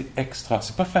 Ça, c'est extra.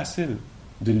 C'est pas facile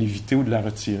de l'éviter ou de la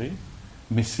retirer,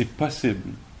 mais c'est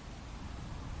possible.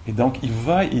 Et donc, il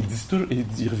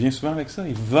revient souvent avec ça,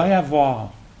 il va y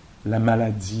avoir la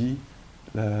maladie,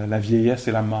 la vieillesse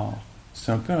et la mort.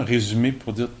 C'est un peu un résumé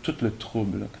pour dire tout le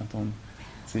trouble, là, quand on...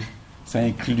 Ça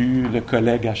inclut le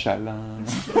collègue achalant.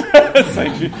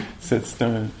 C'est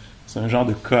un genre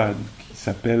de code qui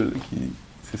s'appelle,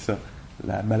 c'est ça,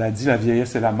 la maladie, la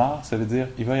vieillesse et la mort, ça veut dire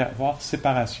il va y avoir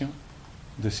séparation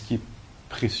de ce qui est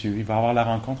précieux, il va y avoir la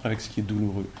rencontre avec ce qui est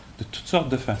douloureux, de toutes sortes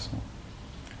de façons.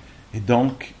 Et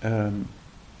donc,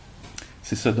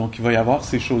 c'est ça, donc il va y avoir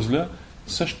ces choses-là,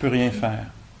 ça je peux rien faire.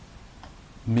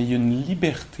 Mais il y a une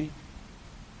liberté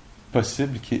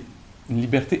possible qui est une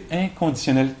liberté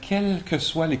inconditionnelle, quelles que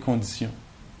soient les conditions.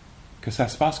 Que ça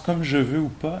se passe comme je veux ou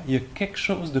pas, il y a quelque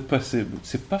chose de possible.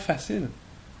 C'est pas facile,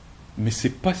 mais c'est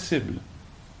possible.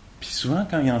 Puis souvent,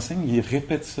 quand il enseigne, il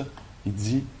répète ça. Il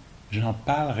dit, j'en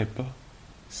parlerai pas.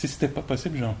 Si c'était pas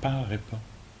possible, j'en parlerai pas.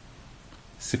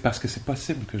 C'est parce que c'est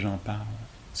possible que j'en parle.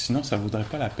 Sinon, ça vaudrait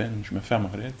pas la peine. Je me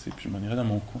fermerais, tu sais, puis je m'en irais dans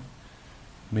mon coin.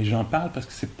 Mais j'en parle parce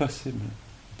que c'est possible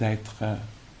d'être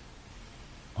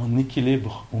en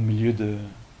équilibre au milieu de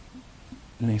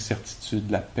l'incertitude,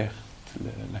 la perte,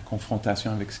 la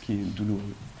confrontation avec ce qui est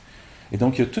douloureux. Et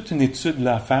donc, il y a toute une étude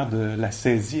là, à faire de la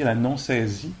saisie et la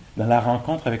non-saisie dans la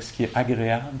rencontre avec ce qui est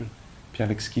agréable puis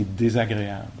avec ce qui est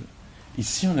désagréable.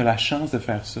 Ici, on a la chance de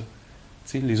faire ça. Tu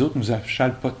sais, les autres nous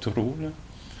achalent pas trop, là.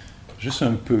 Juste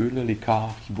un peu, là, les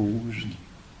corps qui bougent,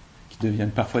 qui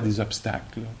deviennent parfois des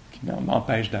obstacles, là, qui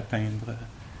m'empêchent d'atteindre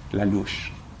la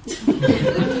louche.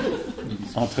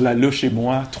 Entre la louche et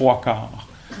moi, 3 quarts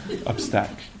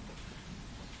obstacles.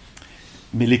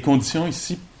 Mais les conditions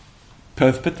ici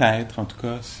peuvent peut-être, en tout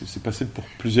cas, c'est possible pour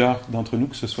plusieurs d'entre nous,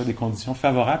 que ce soit des conditions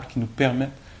favorables qui nous permettent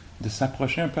de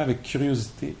s'approcher un peu avec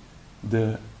curiosité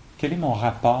de quel est mon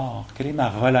rapport, quelle est ma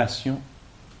relation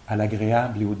à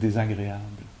l'agréable et au désagréable.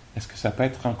 Est-ce que ça peut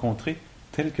être rencontré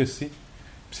tel que c'est?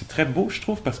 C'est très beau, je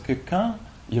trouve, parce que quand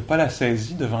il n'y a pas la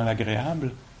saisie devant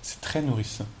l'agréable, c'est très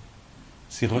nourrissant.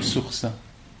 C'est ressourçant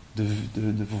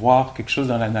de voir quelque chose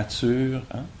dans la nature,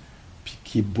 hein, puis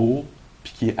qui est beau,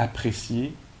 puis qui est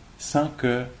apprécié, sans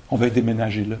qu'on veuille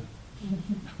déménager là,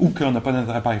 ou qu'on n'a pas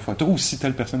notre appareil photo, ou si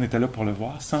telle personne était là pour le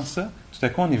voir. Sans ça, tout à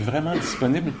coup, on est vraiment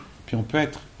disponible, puis on peut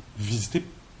être visité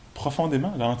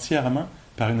profondément, là, entièrement,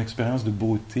 par une expérience de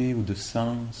beauté, ou de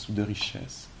sens, ou de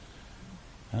richesse.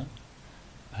 Hein?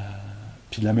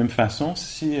 Puis de la même façon,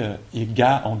 si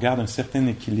on garde un certain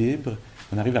équilibre,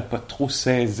 on arrive à pas trop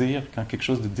saisir quand quelque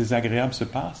chose de désagréable se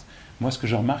passe, moi, ce que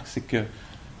je remarque, c'est que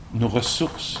nos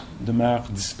ressources demeurent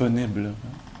disponibles.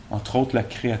 Hein? Entre autres, la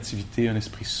créativité, un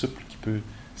esprit souple qui peut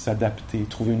s'adapter,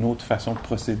 trouver une autre façon de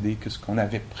procéder que ce qu'on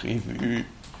avait prévu,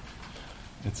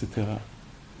 etc.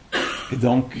 Et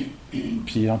donc,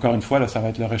 puis encore une fois, là, ça va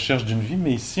être la recherche d'une vie,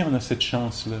 mais ici, on a cette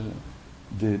chance-là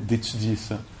d'étudier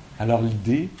ça. Alors,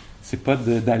 l'idée, c'est pas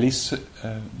d'aller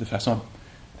de façon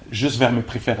juste vers mes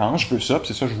préférences, je veux ça, puis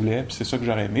c'est ça que je voulais, puis c'est ça que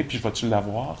j'aurais aimé, puis je vais-tu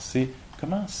l'avoir? C'est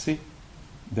comment c'est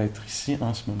d'être ici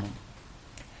en ce moment.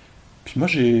 Puis moi,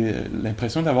 j'ai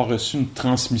l'impression d'avoir reçu une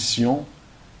transmission,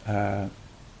 en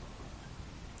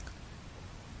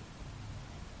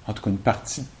tout cas une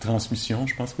partie de transmission,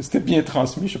 je pense que c'était bien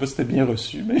transmis, je ne sais pas si c'était bien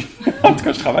reçu, mais en tout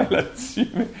cas, je travaille là-dessus.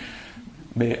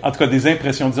 Mais en tout cas, des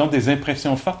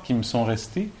impressions fortes qui me sont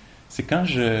restées, c'est quand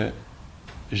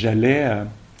j'allais...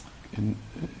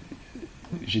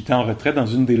 j'étais en retraite, dans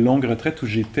une des longues retraites où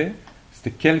j'étais,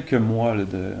 c'était quelques mois là,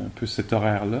 de un peu cet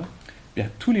horaire-là. Puis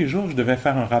tous les jours, je devais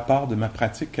faire un rapport de ma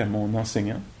pratique à mon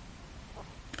enseignant.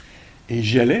 Et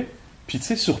j'y allais, puis tu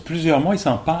sais, sur plusieurs mois, il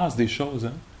s'en passe des choses.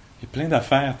 Hein. Il y a plein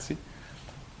d'affaires, tu sais.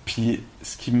 Puis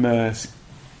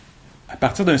à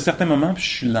partir d'un certain moment, puis je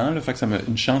suis lent, là, fait que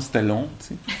une chance, c'était long, tu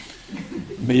sais.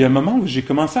 Mais il y a un moment où j'ai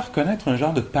commencé à reconnaître un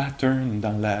genre de pattern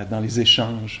dans les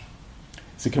échanges.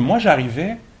 C'est que moi,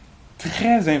 j'arrivais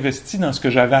très investi dans ce que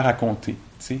j'avais à raconter.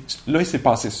 T'sais. Là, il s'est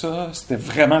passé ça, c'était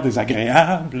vraiment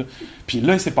désagréable. Puis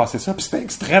là, il s'est passé ça, puis c'était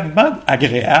extrêmement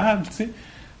agréable. T'sais.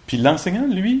 Puis l'enseignant,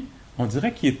 lui, on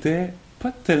dirait qu'il était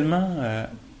pas tellement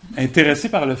intéressé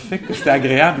par le fait que c'était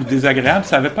agréable ou désagréable.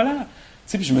 Ça avait pas l'air.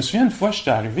 Puis je me souviens une fois,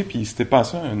 j'étais arrivé, puis il s'était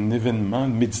passé un événement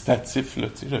méditatif. Là,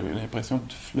 j'avais l'impression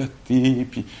de flotter,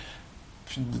 puis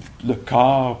le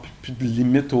corps, puis de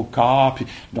limite au corps. Puis,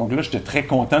 donc là, j'étais très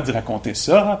content d'y raconter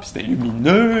ça, puis c'était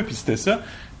lumineux, puis c'était ça.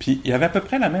 Puis il y avait à peu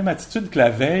près la même attitude que la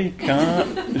veille quand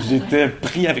j'étais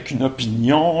pris avec une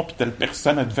opinion, puis telle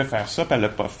personne, elle devait faire ça, puis elle l'a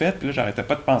pas fait, puis là, j'arrêtais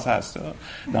pas de penser à ça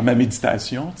dans ma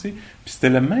méditation, tu sais. Puis c'était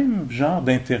le même genre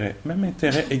d'intérêt, même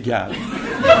intérêt égal.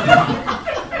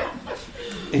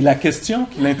 Et la question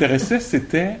qui l'intéressait,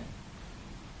 c'était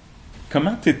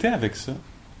comment t'étais avec ça?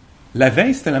 La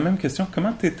veille, c'était la même question.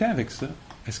 Comment t'étais avec ça?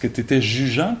 Est-ce que t'étais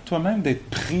jugeant de toi-même d'être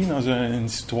pris dans une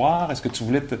histoire? Est-ce que tu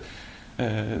voulais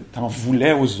t'en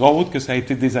voulais aux autres que ça a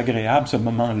été désagréable ce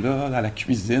moment-là, à la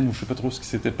cuisine, ou je sais pas trop ce qui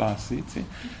s'était passé, tu sais.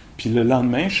 Puis le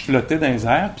lendemain, je flottais dans les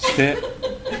airs, puis c'était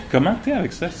comment t'es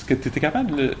avec ça? Est-ce que t'étais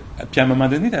capable de... Puis à un moment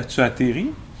donné, as-tu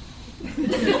atterri?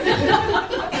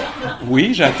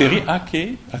 Oui, j'ai atterri. OK.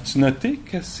 As-tu noté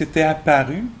que c'était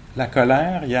apparu la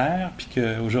colère hier, puis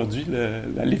qu'aujourd'hui,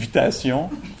 la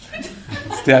lévitation,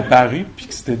 c'était apparu, puis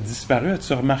que c'était disparu?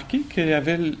 As-tu remarqué que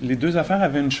les deux affaires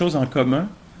avaient une chose en commun,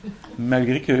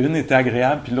 malgré qu'une était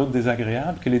agréable puis l'autre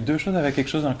désagréable, que les deux choses avaient quelque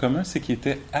chose en commun, c'est qu'ils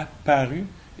étaient apparus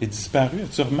et disparus?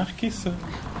 As-tu remarqué ça?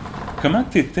 Comment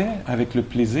tu étais avec le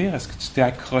plaisir? Est-ce que tu t'es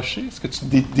accroché? Est-ce que tu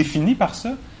t'es défini par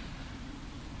ça?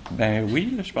 Ben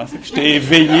oui, là, je pensais que j'étais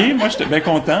éveillé. Moi, j'étais bien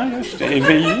content. Là, j'étais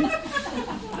éveillé.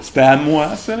 C'était à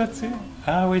moi, ça, là, tu sais.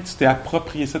 Ah oui, tu t'es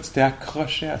approprié ça, tu t'es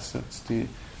accroché à ça.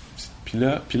 Puis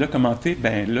là, comment t'es?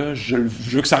 Ben là, je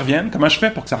veux que ça revienne. Comment je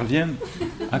fais pour que ça revienne?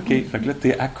 OK, fait que là,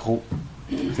 t'es accro.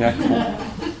 T'es accro.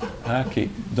 OK.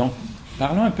 Donc,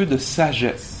 parlons un peu de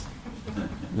sagesse.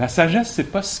 La sagesse, c'est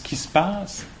pas ce qui se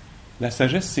passe. La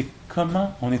sagesse, c'est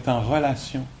comment on est en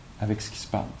relation avec ce qui se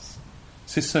passe.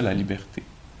 C'est ça, la liberté.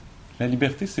 La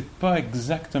liberté, c'est pas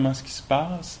exactement ce qui se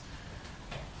passe,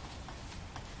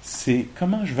 c'est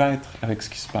comment je vais être avec ce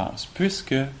qui se passe.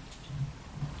 Puisque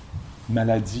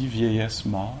maladie, vieillesse,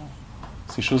 mort,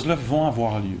 ces choses-là vont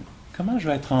avoir lieu. Comment je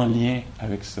vais être en lien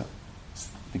avec ça? C'est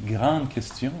des grandes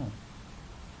questions.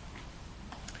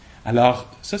 Alors,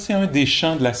 ça, c'est un des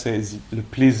champs de la saisie. Le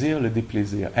plaisir, le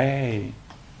déplaisir. Hey,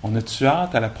 on a-tu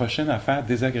hâte à la prochaine affaire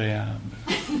désagréable?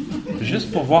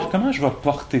 Juste pour voir comment je vais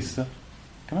porter ça.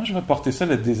 Comment je vais porter ça,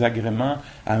 le désagrément,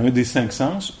 à un des 5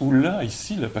 sens, ou là,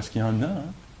 ici, là, parce qu'il y en a. Hein?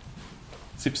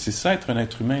 Tu sais, puis c'est ça, être un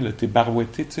être humain, là, t'es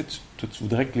barouetté, tu sais, tu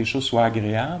voudrais que les choses soient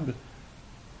agréables,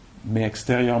 mais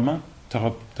extérieurement, tu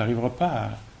n'arriveras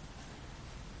pas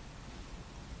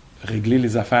régler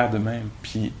les affaires de même.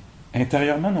 Puis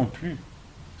intérieurement non plus.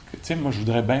 Tu sais, moi, je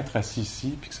voudrais bien être assis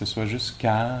ici, puis que ce soit juste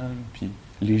calme, puis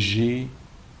léger.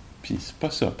 Puis c'est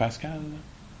pas ça, Pascal. Là.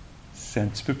 C'est un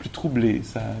petit peu plus troublé,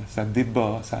 ça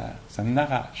débat, ça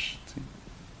n'arrache. Tu sais.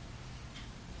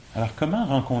 Alors, comment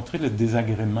rencontrer le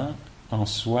désagrément en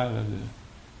soi, là,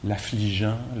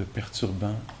 l'affligeant, le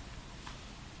perturbant?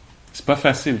 C'est pas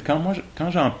facile.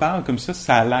 Quand j'en parle comme ça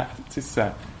a l'air, tu sais,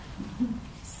 ça...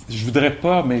 Je voudrais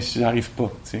pas, mais j'arrive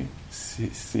pas, tu sais.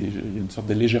 Il y a une sorte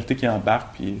de légèreté qui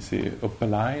embarque, puis c'est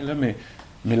hop-là, mais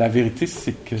la vérité,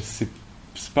 c'est que c'est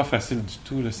pas facile du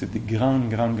tout, là. C'est des grandes,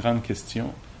 grandes, grandes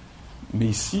questions. Mais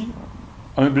ici,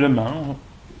 humblement,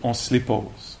 on se les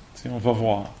pose. Tu sais, on va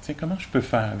voir. Tiens, comment je peux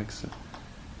faire avec ça?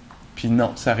 Puis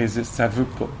non, ça résiste, ça veut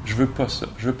pas. Je veux pas ça.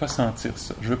 Je veux pas sentir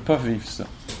ça. Je veux pas vivre ça.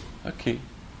 OK.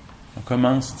 On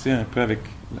commence, tu sais, un peu avec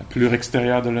la pelure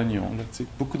extérieure de l'oignon. Là, tu sais.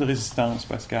 Beaucoup de résistance,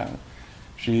 Pascal.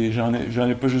 J'en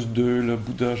ai pas juste 2, là,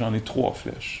 Bouddha, j'en ai 3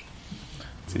 flèches.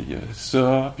 Tu sais, il y a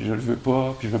ça, puis je le veux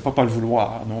pas, puis je veux pas le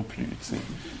vouloir non plus, tu sais.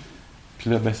 Puis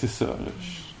là, ben c'est ça,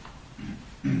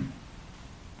 là.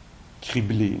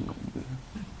 Criblé, là. Tu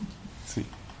sais.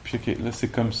 Puis OK, là, c'est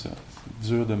comme ça. C'est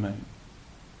dur de même.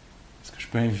 Est-ce que je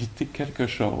peux inviter quelque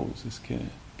chose? Est-ce que...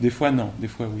 Des fois, non. Des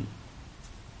fois, oui.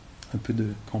 Un peu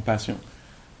de compassion.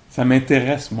 Ça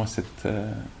m'intéresse, moi,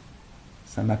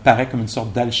 ça m'apparaît comme une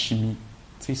sorte d'alchimie.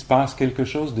 Tu sais, il se passe quelque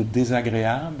chose de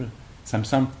désagréable, ça me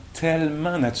semble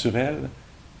tellement naturel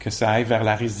que ça aille vers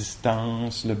la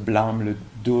résistance, le blâme, le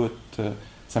doute.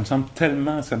 Ça me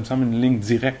semble une ligne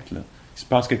directe, là. Il se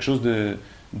passe quelque chose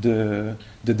de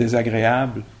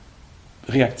désagréable,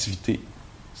 réactivité.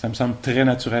 Ça me semble très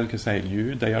naturel que ça ait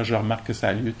lieu. D'ailleurs, je remarque que ça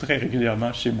a lieu très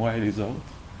régulièrement chez moi et les autres.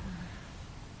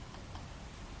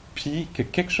 Puis que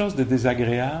quelque chose de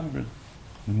désagréable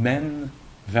mène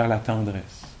vers la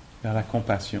tendresse, vers la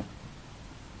compassion.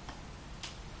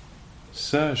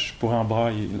 Ça, je pourrais en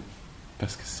brailler, là,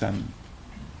 parce que ça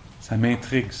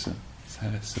m'intrigue, ça,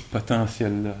 ce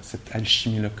potentiel-là, cette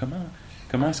alchimie-là.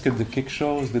 Comment est-ce que de quelque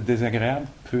chose de désagréable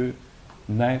peut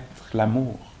naître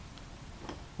l'amour,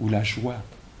 ou la joie,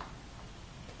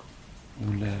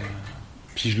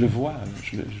 Puis je le vois,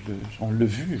 on l'a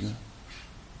vu, là.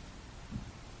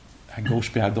 À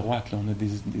gauche et à droite, là, on a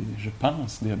je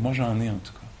pense, moi j'en ai en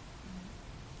tout cas,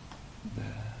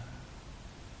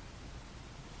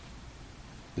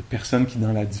 de personnes qui,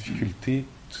 dans la difficulté,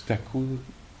 tout à coup,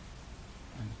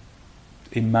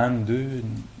 émanent d'eux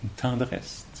une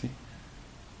tendresse. Tu sais.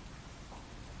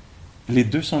 Les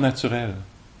deux sont naturels.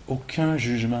 Aucun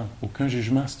jugement,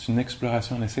 c'est une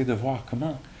exploration. On essaie de voir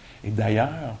comment. Et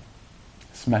d'ailleurs,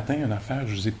 ce matin, une affaire que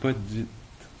je ne vous ai pas dite.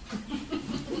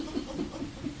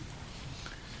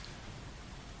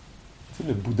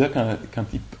 Le Bouddha, quand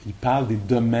il parle des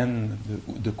domaines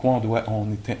de quoi à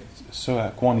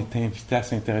quoi on est invité à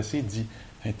s'intéresser, il dit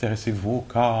 « Intéressez-vous au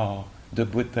corps,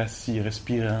 debout, assis,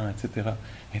 respirant, etc.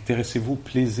 Intéressez-vous au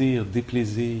plaisir,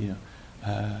 déplaisir.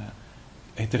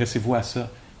 Intéressez-vous à ça.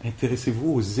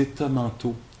 Intéressez-vous aux états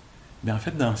mentaux. » Mais en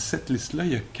fait, dans cette liste-là,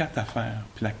 il y a 4 affaires.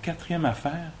 Puis la 4e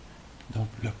affaire, donc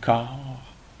le corps,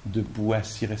 debout,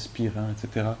 assis, respirant,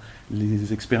 etc.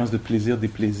 Les expériences de plaisir,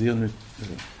 déplaisir,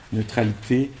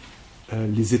 neutralité,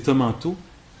 les états mentaux.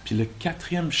 Puis le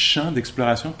 4e champ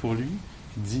d'exploration pour lui,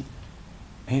 il dit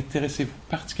intéressez-vous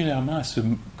particulièrement à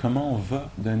comment on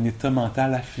va d'un état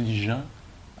mental affligeant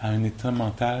à un état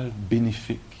mental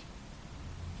bénéfique.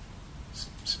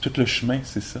 C'est tout le chemin,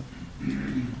 c'est ça.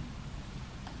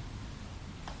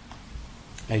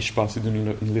 Hey, je suis passé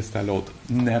d'une liste à l'autre.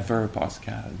 Never,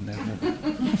 Pascal, never.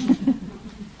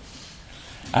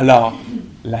 Alors,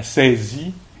 la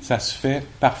saisie, ça se fait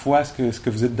parfois, est-ce que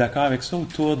vous êtes d'accord avec ça,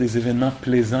 autour des événements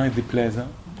plaisants et déplaisants?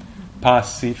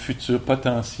 Passé, futur,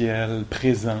 potentiel,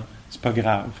 présent, c'est pas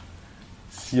grave.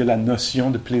 S'il y a la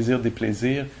notion de plaisir,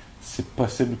 déplaisir, c'est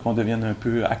possible qu'on devienne un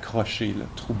peu accroché, là,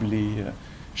 troublé,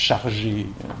 chargé,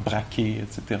 braqué,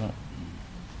 etc.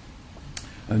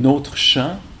 Un autre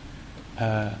champ,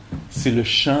 c'est le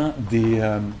champ des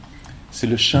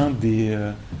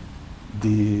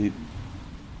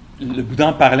le Bouddha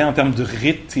en parlait en termes de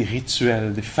rites et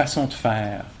rituels, des façons de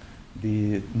faire,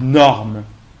 des normes.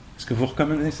 Est-ce que vous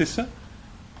reconnaissez ça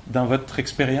dans votre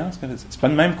expérience? C'est pas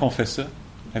de même qu'on fait ça.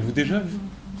 Avez-vous déjà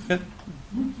fait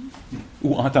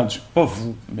ou entendu? Pas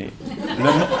vous, mais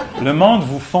le monde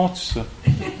vous font tout ça.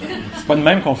 C'est pas de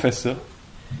même qu'on fait ça.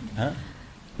 Hein?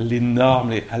 Les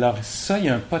normes. Alors ça, il y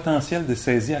a un potentiel de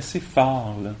saisie assez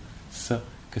fort, là, ça.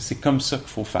 Que c'est comme ça qu'il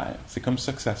faut faire. C'est comme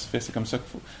ça que ça se fait. C'est comme ça qu'il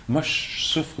faut... Moi, je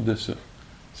souffre de ça.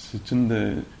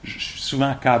 Je suis souvent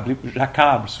accablé.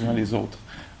 J'accable souvent les autres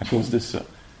à cause de ça.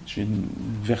 j'ai une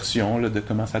version là, de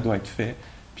comment ça doit être fait,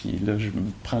 puis là, je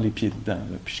me prends les pieds dedans,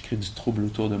 là, puis je crée du trouble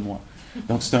autour de moi.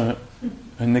 Donc, c'est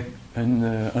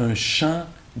un champ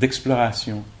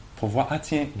d'exploration pour voir, ah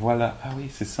tiens, voilà, ah oui,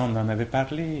 c'est ça, on en avait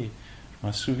parlé, je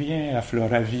m'en souviens, à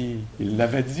Floravie, il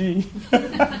l'avait dit.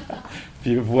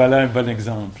 Puis voilà un bon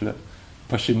exemple.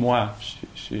 Pas chez moi,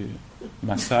 chez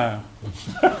ma sœur,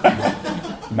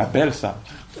 ma belle-sœur,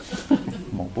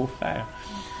 mon beau-frère.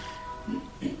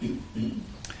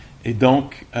 Et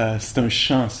donc, c'est un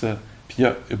champ, ça. Puis il y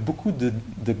a beaucoup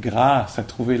de grâce à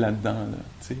trouver là-dedans.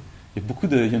 Là,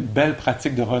 il y a une belle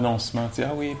pratique de renoncement.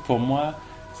 Ah oui, pour moi,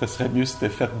 ça serait mieux si c'était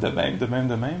fait de même, de même,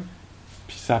 de même.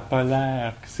 Puis ça n'a pas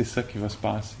l'air que c'est ça qui va se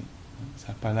passer. Ça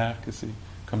n'a pas l'air que c'est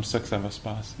comme ça que ça va se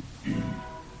passer.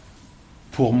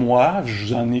 Pour moi,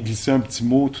 j'en ai glissé un petit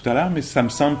mot tout à l'heure, mais ça me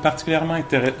semble particulièrement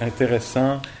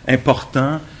intéressant,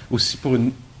 important, aussi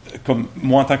comme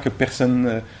moi en tant que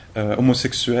personne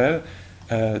homosexuelle,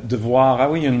 de voir, ah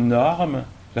oui, il y a une norme,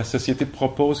 la société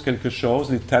propose quelque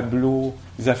chose, les tableaux,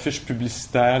 les affiches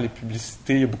publicitaires, les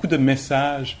publicités, il y a beaucoup de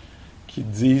messages qui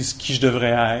disent qui je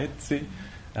devrais être, tu sais,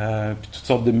 puis toutes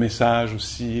sortes de messages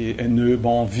aussi haineux.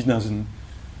 Bon, on vit dans une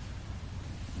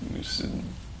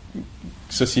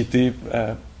société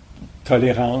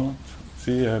tolérante,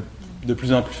 tu sais, de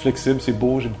plus en plus flexible, c'est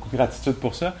beau, j'ai beaucoup de gratitude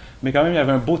pour ça, mais quand même, il y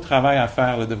avait un beau travail à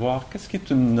faire, là, de voir qu'est-ce qui est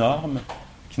une norme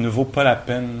qui ne vaut pas la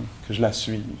peine que je la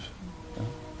suive. Hein?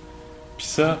 Puis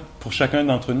ça, pour chacun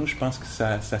d'entre nous, je pense que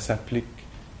ça s'applique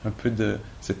un peu de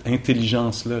cette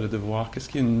intelligence-là, là, de voir qu'est-ce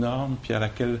qui est une norme, puis à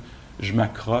laquelle je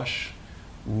m'accroche,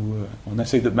 ou on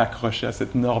essaie de m'accrocher à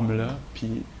cette norme-là,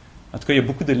 puis en tout cas, il y a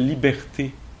beaucoup de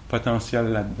liberté potentielle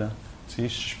là-dedans. Tu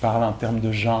sais, je parle en termes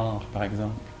de genre, par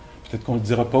exemple. Peut-être qu'on ne le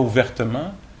dira pas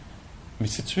ouvertement, mais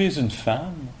si tu es une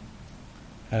femme,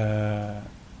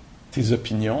 tes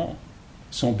opinions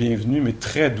sont bienvenues, mais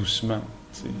très doucement.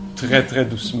 Tu sais, très, très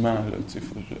doucement. Là, tu sais,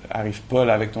 arrive pas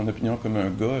là, avec ton opinion comme un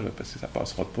gars, là, parce que ça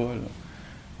passera pas. Là.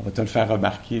 On va te le faire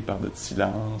remarquer par notre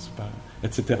silence,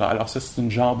 etc. Alors ça, c'est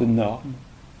une genre de norme.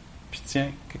 Puis tiens,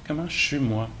 comment je suis,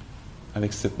 moi,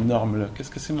 avec cette norme-là? Qu'est-ce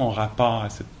que c'est mon rapport à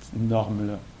cette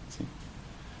norme-là?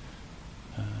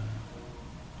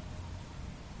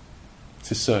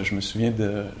 C'est ça, je me souviens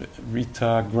de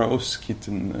Rita Gross, qui est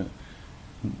une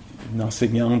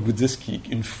enseignante bouddhiste qui,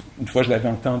 une fois, je l'avais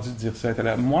entendu dire ça, elle était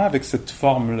là, moi, avec cette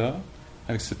forme-là,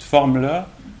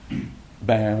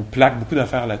 ben, on plaque beaucoup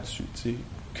d'affaires là-dessus, tu sais,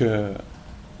 que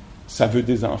ça veut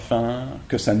des enfants,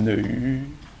 que ça en a eu,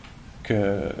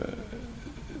 que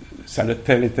ça a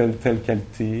telle et telle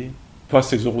qualité, pas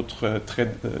ces autres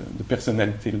traits de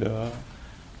personnalité-là,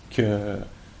 que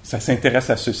ça s'intéresse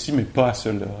à ceci, mais pas à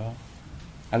cela.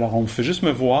 Alors, on fait juste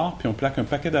me voir, puis on plaque un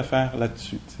paquet d'affaires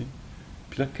là-dessus, tu sais.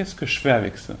 Puis là, qu'est-ce que je fais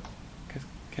avec ça?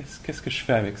 Qu'est-ce que je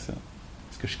fais avec ça?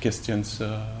 Est-ce que je questionne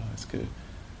ça?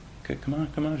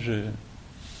 Comment je...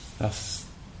 Alors,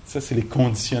 ça, c'est les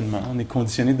conditionnements. On est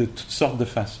conditionné de toutes sortes de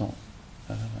façons.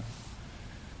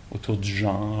 Autour du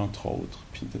genre, entre autres,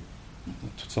 puis de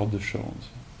toutes sortes de choses.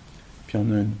 Puis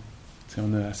on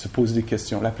a à se poser des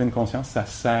questions. La pleine conscience, ça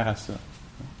sert à ça.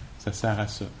 Ça sert à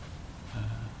ça.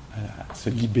 À se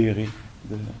libérer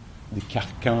des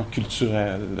carcans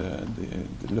culturels,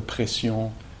 de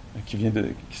l'oppression qui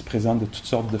se présente de toutes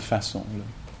sortes de façons. Là.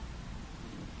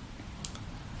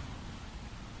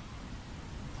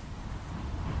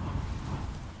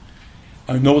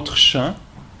 Un autre champ,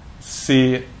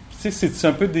 c'est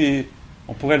un peu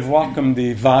on pourrait le voir comme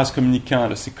des vases communicants,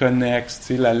 là, c'est connexe,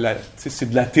 c'est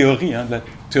de la théorie. Hein, de la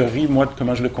théorie, moi,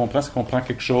 comment je le comprends, c'est qu'on prend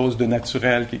quelque chose de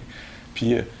naturel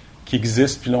qui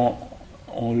existe, puis là,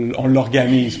 on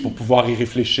l'organise pour pouvoir y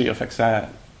réfléchir. Fait que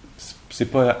c'est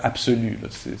pas absolu, là,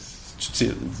 c'est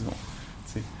utile, disons.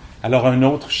 T'sais. Alors, un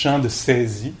autre champ de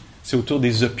saisie, c'est autour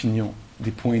des opinions,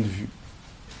 des points de vue.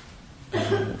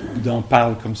 D'en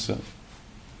parle comme ça.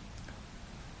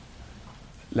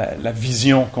 La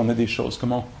vision qu'on a des choses,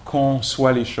 comment on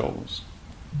conçoit les choses.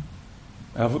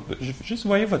 Alors, juste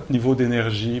voyez votre niveau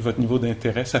d'énergie, votre niveau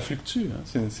d'intérêt, ça fluctue. Hein?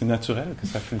 C'est naturel que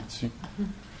ça fluctue.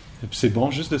 Et puis c'est bon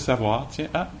juste de savoir, tiens,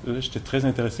 là j'étais très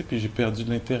intéressé, puis j'ai perdu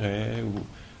de l'intérêt,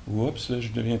 ou oups, là je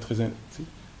deviens très intéressé.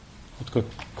 En tout cas,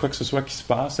 quoi que ce soit qui se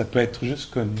passe, ça peut être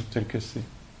juste connu, tel que c'est.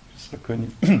 Juste reconnu.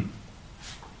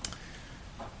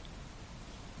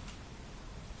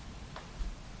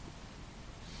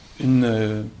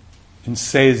 Une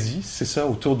saisie, c'est ça,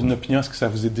 autour d'une opinion. Est-ce que ça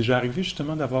vous est déjà arrivé,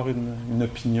 justement, d'avoir une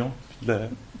opinion, puis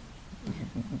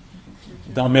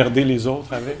d'emmerder les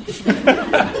autres avec?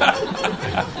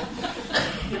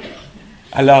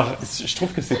 Alors, je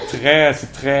trouve que c'est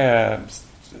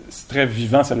très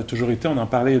vivant, ça l'a toujours été, on en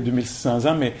parlait il y a 2600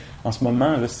 ans, mais en ce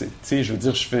moment, là, je veux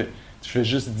dire, je fais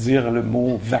juste dire le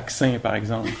mot vaccin, par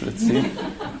exemple, là,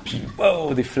 puis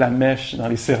wow, des flamèches dans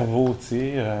les cerveaux,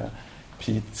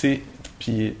 puis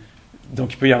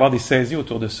donc il peut y avoir des saisies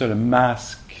autour de ça, le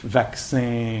masque,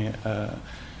 vaccin,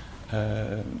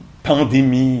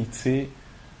 pandémie, il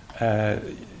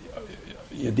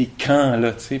y a des camps,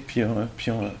 là, puis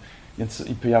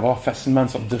il peut y avoir facilement une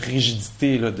sorte de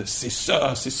rigidité, là, de c'est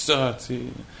ça, c'est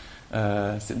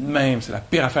le même, c'est la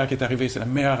pire affaire qui est arrivée, c'est la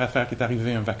meilleure affaire qui est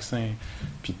arrivée, un vaccin,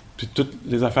 puis toutes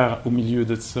les affaires au milieu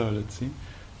de ça, là,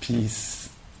 puis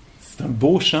c'est un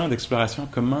beau champ d'exploration,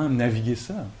 comment naviguer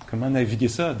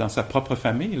ça dans sa propre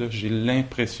famille, là, j'ai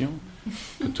l'impression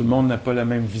que tout le monde n'a pas la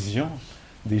même vision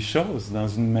des choses dans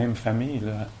une même famille,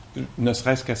 là, ne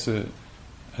serait-ce qu'à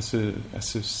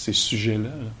ces sujets-là,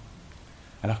 là.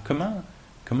 Alors,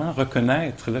 comment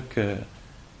reconnaître là, que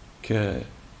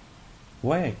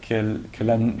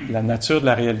la nature de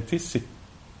la réalité, c'est,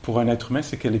 pour un être humain,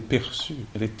 c'est qu'elle est perçue,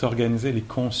 elle est organisée, elle est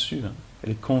conçue. Hein?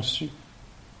 Elle est conçue.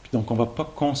 Puis donc, on ne va pas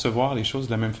concevoir les choses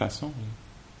de la même façon.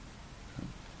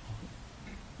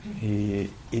 Et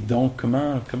donc,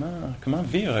 comment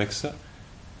vivre avec ça,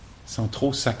 sans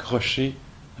trop s'accrocher,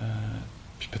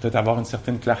 puis peut-être avoir une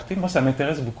certaine clarté. Moi, ça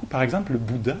m'intéresse beaucoup. Par exemple, le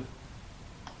Bouddha,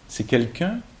 c'est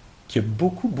quelqu'un qui a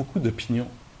beaucoup, beaucoup d'opinions.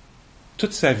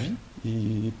 Toute sa vie,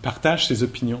 il partage ses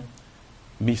opinions.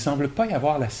 Mais il ne semble pas y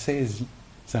avoir la saisie.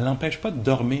 Ça ne l'empêche pas de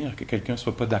dormir que quelqu'un ne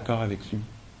soit pas d'accord avec lui.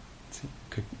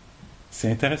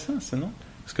 C'est intéressant, ça, non?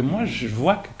 Parce que moi, je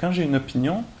vois que quand j'ai une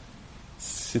opinion,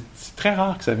 c'est très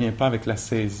rare que ça ne vienne pas avec la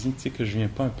saisie, que je ne viens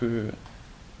pas un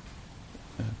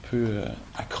peu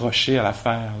accroché à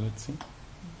l'affaire. Là,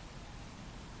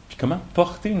 puis comment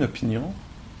porter une opinion?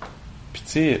 Puis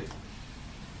tu sais,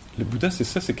 le Bouddha, c'est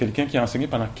ça, c'est quelqu'un qui a enseigné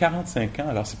pendant 45 ans.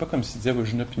 Alors c'est pas comme s'il disait,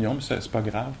 j'ai une opinion, mais c'est pas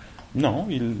grave. Non,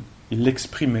 il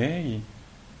l'exprimait.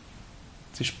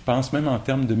 Je pense même en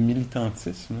termes de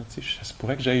militantisme. Là, ça se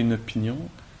pourrait que j'aie une opinion,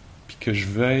 puis que je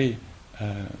veuille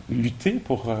lutter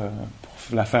pour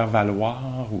la faire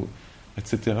valoir,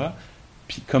 etc.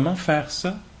 Puis comment faire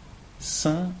ça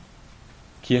sans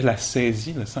qu'il y ait la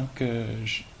saisie, là, sans que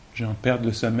j'en perde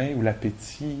le sommeil ou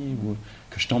l'appétit, ou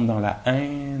que je tombe dans la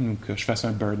haine, ou que je fasse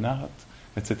un burn-out,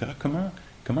 etc.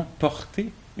 Comment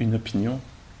porter une opinion?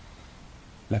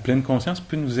 La pleine conscience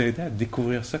peut nous aider à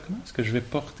découvrir ça. Comment est-ce que je vais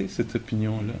porter cette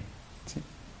opinion-là?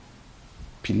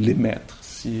 Puis l'émettre,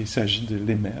 s'il s'agit de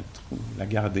l'émettre, ou la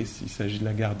garder, s'il s'agit de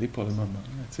la garder pour le moment,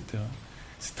 etc.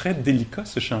 C'est très délicat,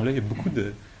 ce champ-là. Il y a beaucoup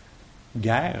de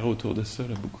guerre autour de ça,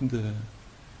 là,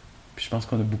 Puis je pense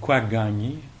qu'on a beaucoup à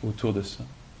gagner autour de ça.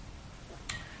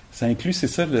 Ça inclut, c'est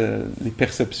ça, les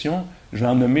perceptions. Je vais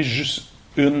en nommer juste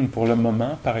une pour le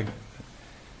moment.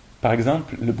 Par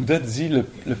exemple, le Bouddha dit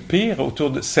le pire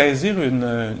autour de saisir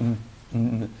un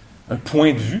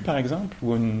point de vue, par exemple,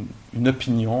 ou une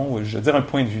opinion, ou je veux dire un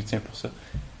point de vue, tiens, pour ça.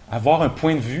 Avoir un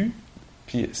point de vue,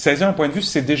 puis saisir un point de vue,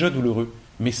 c'est déjà douloureux.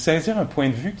 Mais saisir un point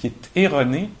de vue qui est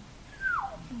erroné,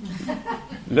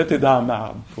 là, t'es dans la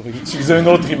marde, pour utiliser une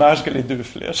autre image que les deux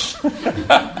flèches.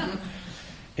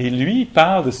 Et lui, il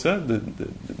parle de ça de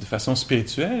façon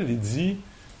spirituelle. Il dit,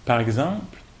 par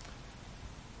exemple,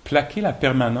 plaquer la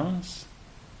permanence,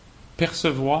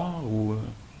 percevoir ou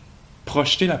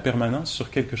projeter la permanence sur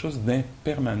quelque chose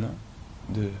d'impermanent,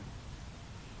 de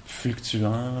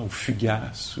fluctuant ou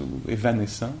fugace ou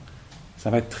évanescent,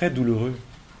 ça va être très douloureux.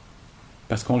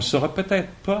 Parce qu'on ne le saura peut-être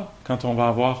pas quand on va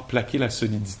avoir plaqué la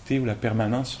solidité ou la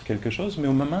permanence sur quelque chose, mais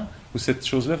au moment où cette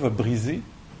chose-là va briser,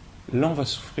 là, on va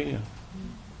souffrir.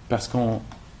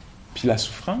 Puis la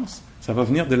souffrance, ça va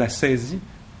venir de la saisie.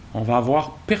 On va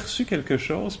avoir perçu quelque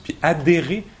chose, puis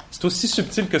adhérer. C'est aussi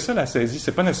subtil que ça, la saisie.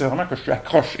 C'est pas nécessairement que je suis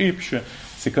accroché, puis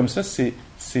c'est comme ça, c'est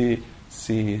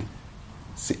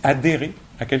adhérer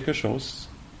à quelque chose.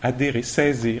 Adhérer,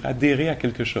 saisir, adhérer à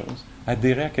quelque chose.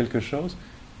 Adhérer à quelque chose,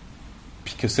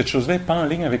 puis que cette chose-là n'est pas en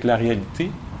ligne avec la réalité,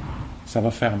 ça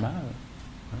va faire mal.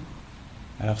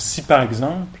 Alors si, par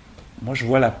exemple, moi je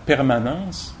vois la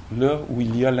permanence, là où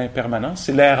il y a l'impermanence,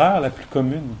 c'est l'erreur la plus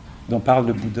commune dont parle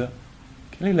le Bouddha.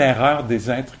 Quelle est l'erreur des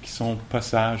êtres qui sont pas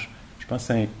sages? Je pense que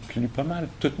ça inclut pas mal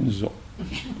toutes nous autres.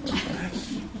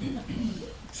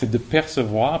 C'est de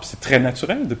percevoir, puis c'est très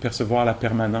naturel de percevoir la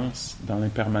permanence dans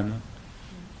l'impermanent.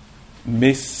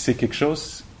 Mais c'est quelque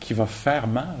chose qui va faire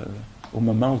mal au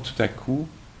moment où tout à coup,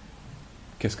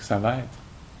 qu'est-ce que ça va être?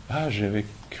 Ah, j'avais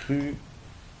cru...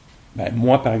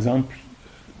 moi, par exemple,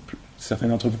 certains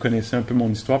d'entre vous connaissez un peu mon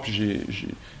histoire, puis j'y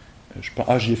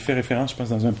ai fait référence, je pense,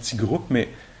 dans un petit groupe, mais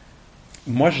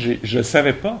moi, je ne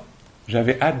savais pas.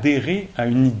 J'avais adhéré à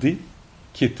une idée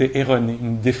qui était erronée,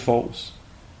 une défausse.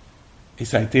 Et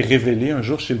ça a été révélé un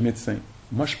jour chez le médecin.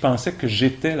 Moi, je pensais que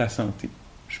j'étais la santé.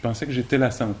 Je pensais que j'étais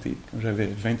la santé quand j'avais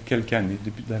 20 quelques années,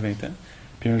 début de la vingtaine.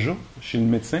 Puis un jour, chez le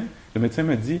médecin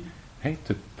m'a dit « Hey,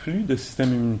 tu n'as plus de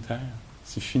système immunitaire.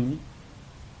 C'est fini.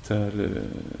 Tu as le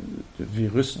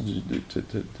virus,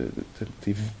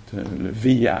 le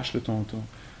VIH,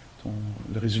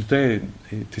 le résultat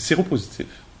t'es séropositif.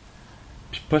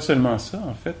 Puis pas seulement ça,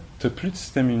 en fait, tu n'as plus de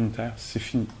système immunitaire. C'est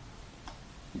fini.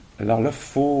 Alors là, il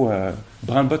faut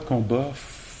branle-bas de combat, il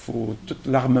faut tout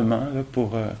l'armement là,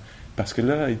 parce que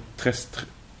là, il ne te reste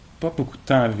pas beaucoup de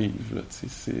temps à vivre. Là,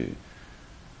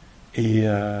 et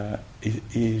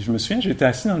je me souviens, j'étais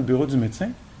assis dans le bureau du médecin,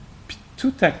 puis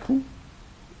tout à coup,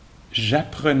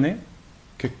 j'apprenais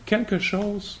que quelque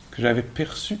chose que j'avais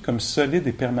perçu comme solide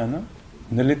et permanent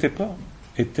ne l'était pas,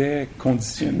 était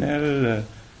conditionnel,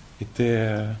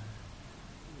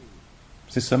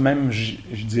 c'est ça même,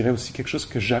 je dirais aussi quelque chose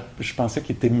que je pensais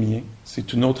qui était mien.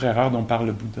 C'est une autre erreur dont parle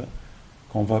le Bouddha,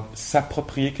 qu'on va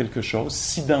s'approprier quelque chose,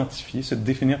 s'identifier, se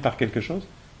définir par quelque chose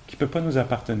qui ne peut pas nous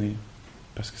appartenir,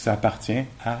 parce que ça appartient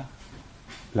à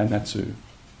la nature.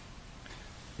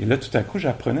 Et là, tout à coup,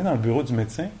 j'apprenais dans le bureau du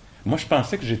médecin. Moi, je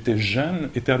pensais que j'étais jeune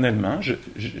éternellement.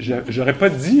 J'aurais pas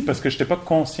dit parce que je n'étais pas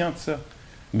conscient de ça.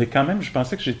 Mais quand même, je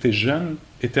pensais que j'étais jeune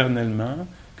éternellement,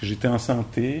 que j'étais en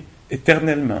santé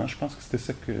éternellement. Je pense que c'était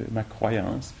ça que ma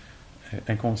croyance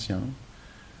inconsciente.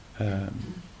 En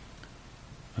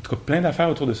tout cas, plein d'affaires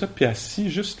autour de ça. Puis assis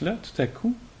juste là, tout à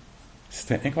coup,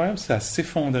 c'était incroyable, ça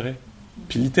s'effondrait.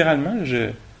 Puis littéralement,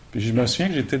 je me souviens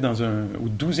que j'étais au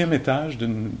 12e étage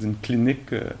d'une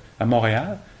clinique à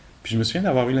Montréal. Puis je me souviens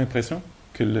d'avoir eu l'impression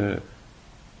que le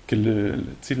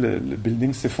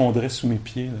building s'effondrait sous mes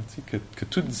pieds, là, que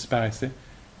tout disparaissait.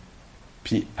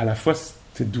 Puis à la fois,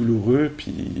 c'était douloureux,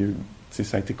 puis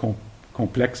ça a été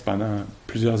complexe pendant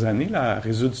plusieurs années là, à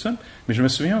résoudre ça. Mais je me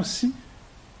souviens aussi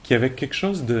qu'il y avait quelque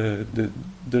chose de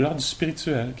l'ordre du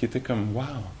spirituel, qui était comme « Wow!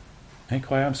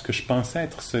 Incroyable! Ce que je pensais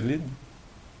être solide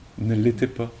ne l'était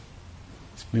pas. »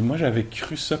 Mais moi, j'avais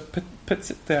cru ça,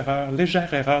 petite erreur,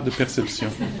 légère erreur de perception.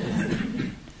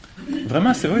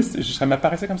 Vraiment, c'est vrai, ça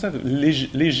m'apparaissait comme ça,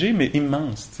 léger mais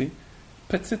immense, tu sais.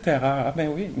 Petite erreur, ah ben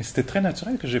oui, mais c'était très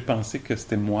naturel que j'ai pensé que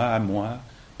c'était moi à moi,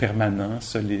 permanent,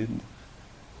 solide,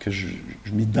 que je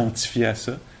m'identifiais à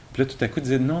ça. Puis là, tout à coup, il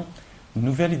disait, non,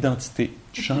 nouvelle identité,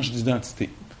 tu changes d'identité.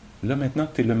 Là, maintenant,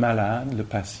 tu es le malade, le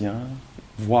patient,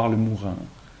 voire le mourant.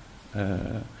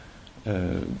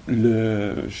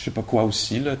 Je sais pas quoi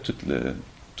aussi, là, tout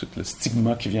le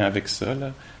stigma qui vient avec ça.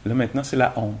 Là maintenant, c'est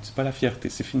la honte, c'est pas la fierté.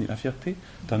 C'est fini. La fierté,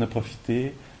 tu en as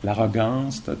profité.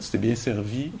 L'arrogance, tu t'es bien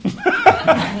servi.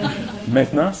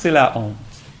 Maintenant, c'est la honte.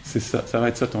 C'est ça. Ça va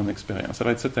être ça ton expérience. Ça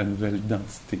va être ça ta nouvelle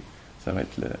identité. Ça va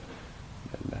être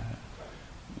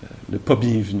le pas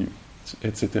bienvenu,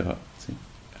 etc. T'sais.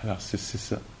 Alors, c'est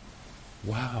ça.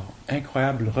 Wow!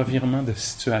 Incroyable revirement de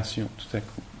situation, tout à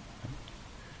coup.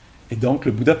 Et donc,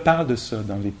 le Bouddha parle de ça.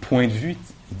 Dans les points de vue,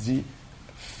 il dit,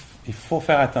 il faut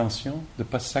faire attention de ne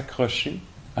pas s'accrocher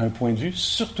à un point de vue,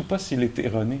 surtout pas s'il est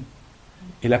erroné.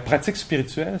 Et la pratique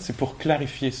spirituelle, c'est pour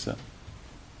clarifier ça.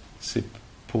 C'est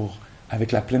pour,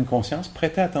 avec la pleine conscience,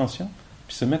 prêter attention,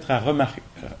 puis se mettre à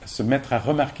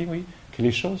remarquer, oui, que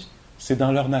les choses, c'est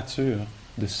dans leur nature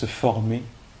de se former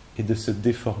et de se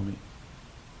déformer.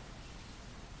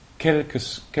 Quelle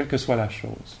que soit la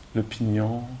chose,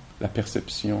 l'opinion, la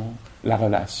perception, la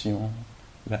relation,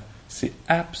 c'est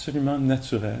absolument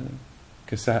naturel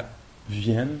que ça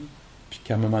vienne, puis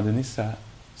qu'à un moment donné, ça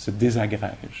se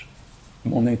désagrège.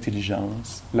 Mon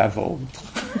intelligence, la vôtre,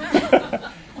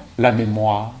 la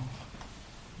mémoire.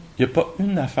 Il n'y a pas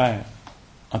une affaire,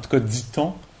 en tout cas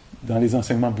dit-on dans les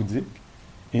enseignements bouddhiques,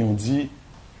 et on dit,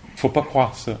 il ne faut pas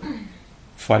croire ça, il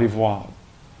faut aller voir.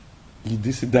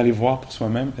 L'idée, c'est d'aller voir pour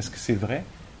soi-même, est-ce que c'est vrai?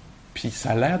 Puis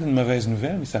ça a l'air d'une mauvaise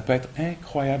nouvelle, mais ça peut être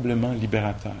incroyablement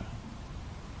libérateur.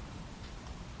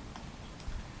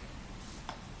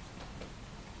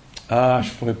 Ah, je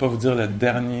ne pourrais pas vous dire le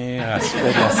dernier aspect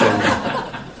de la série.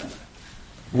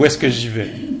 Où est-ce que j'y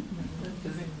vais?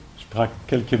 Je prends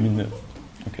quelques minutes.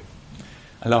 Okay.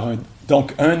 Alors,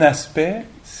 donc, un aspect,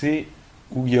 c'est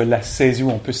où il y a la saisie,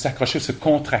 où on peut s'accrocher, se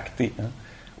contracter,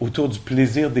 autour du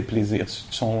plaisir des plaisirs.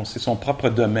 C'est son propre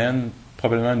domaine,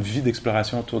 probablement une vie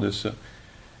d'exploration autour de ça.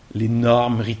 Les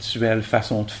normes, rituels,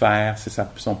 façons de faire, c'est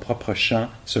son propre champ,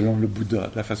 selon le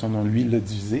Bouddha, la façon dont lui l'a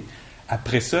divisé.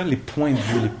 Après ça, les points de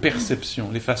vue, les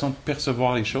perceptions, les façons de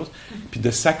percevoir les choses, puis de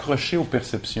s'accrocher aux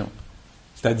perceptions.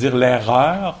 C'est-à-dire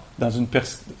l'erreur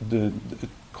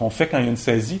qu'on fait quand il y a une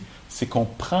saisie, c'est qu'on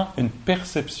prend une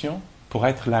perception pour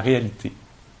être la réalité.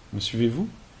 Me suivez-vous?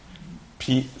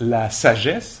 Puis la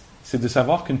sagesse, c'est de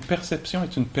savoir qu'une perception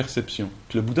est une perception.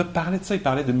 Puis le Bouddha parlait de ça, il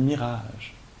parlait de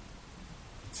mirage.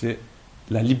 C'est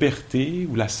la liberté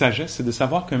ou la sagesse, c'est de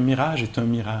savoir qu'un mirage est un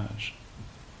mirage.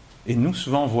 Et nous,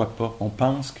 souvent, on ne voit pas. On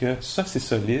pense que ça, c'est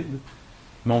solide,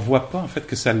 mais on ne voit pas, en fait,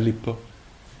 que ça ne l'est pas.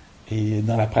 Et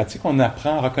dans la pratique, on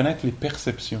apprend à reconnaître les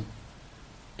perceptions.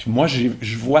 Puis moi,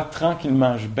 je vois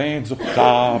tranquillement, j'ai bien du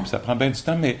retard, puis ça prend bien du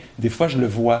temps, mais des fois, je le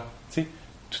vois. Tu sais,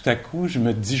 tout à coup, je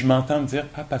m'entends me dire,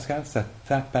 « Ah, Pascal, ça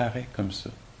t'apparaît comme ça,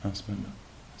 en ce moment.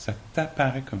 Ça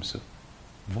t'apparaît comme ça.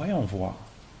 Voyons voir.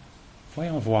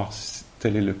 Voyons voir si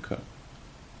tel est le cas.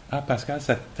 Ah, Pascal,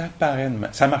 ça t'apparaît,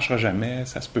 ça ne marchera jamais,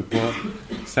 ça se peut pas.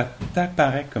 Ça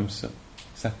t'apparaît comme ça.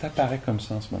 Ça t'apparaît comme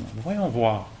ça en ce moment. Voyons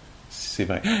voir si c'est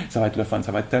vrai. Ça va être le fun,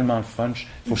 ça va être tellement le fun.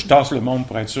 Il faut que je tasse le monde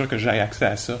pour être sûr que j'ai accès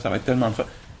à ça. Ça va être tellement le fun.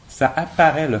 Ça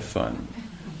apparaît le fun.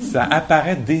 Ça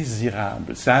apparaît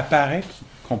désirable. Ça apparaît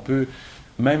qu'on peut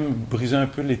même briser un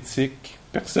peu l'éthique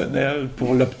personnelle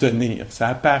pour l'obtenir. Ça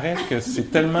apparaît que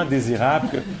c'est tellement désirable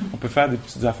qu'on peut faire des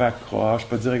petites affaires croches,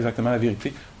 pas dire exactement la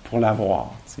vérité, pour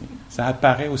l'avoir. T'sais. Ça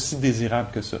apparaît aussi désirable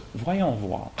que ça. Voyons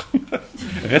voir.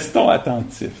 Restons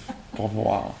attentifs pour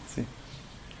voir. T'sais.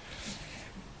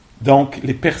 Donc,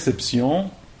 les perceptions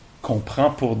qu'on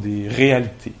prend pour des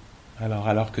réalités,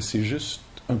 alors que c'est juste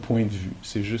un point de vue,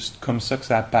 c'est juste comme ça que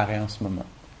ça apparaît en ce moment.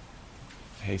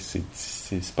 Hey,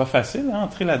 c'est pas facile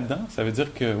d'entrer là-dedans. Ça veut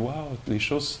dire que, wow, les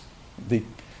choses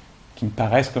qui me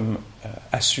paraissent comme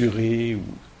assurées ou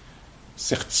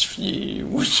certifiées,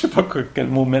 ou je sais pas quel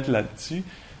mot mettre là-dessus,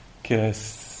 que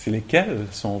c'est lesquelles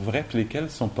sont vraies et lesquelles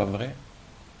sont pas vraies.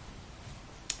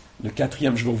 Le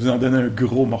quatrième, je vais vous en donner un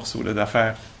gros morceau là,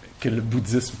 d'affaires que le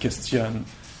bouddhisme questionne.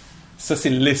 Ça, c'est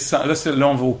l'essence. Là,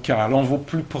 on va au cœur. Là, on va au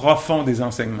plus profond des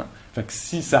enseignements. Fait que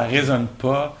si ça ne résonne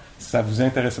pas, ça ne vous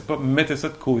intéresse pas, mettez ça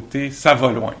de côté, ça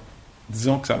va loin.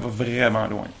 Disons que ça va vraiment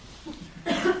loin.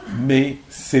 Mais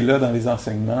c'est là dans les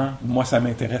enseignements. Moi, ça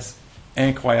m'intéresse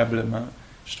incroyablement.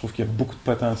 Je trouve qu'il y a beaucoup de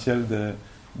potentiel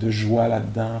de joie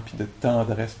là-dedans, puis de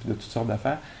tendresse, puis de toutes sortes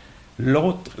d'affaires.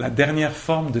 L'autre, la dernière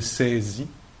forme de saisie,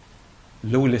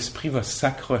 là où l'esprit va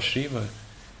s'accrocher,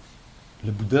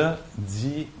 le Bouddha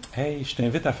dit « Hey, je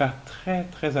t'invite à faire très,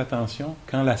 très attention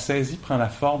quand la saisie prend la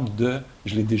forme de,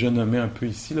 je l'ai déjà nommé un peu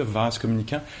ici, le vase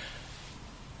communicant,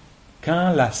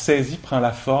 quand la saisie prend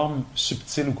la forme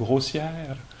subtile ou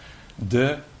grossière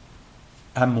de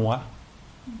 « à moi »,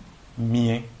 «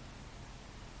 mien »,«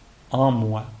 en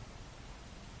moi »,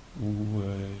 ou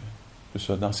c'est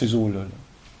ça, dans ces eaux-là, là.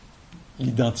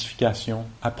 L'identification,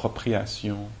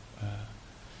 appropriation,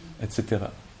 etc.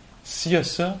 S'il y a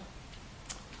ça,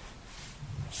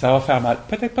 ça va faire mal.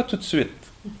 Peut-être pas tout de suite,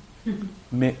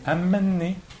 mais à un moment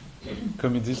donné,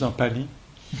 comme ils disent en pali,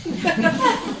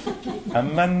 à un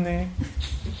moment donné,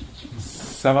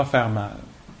 ça va faire mal.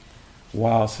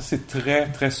 Wow, ça c'est très,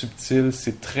 très subtil,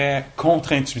 c'est très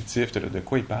contre-intuitif. De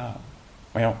quoi il parle?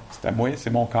 Voyons, c'est à moi, c'est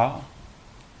mon corps.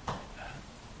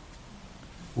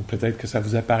 Ou peut-être que ça ne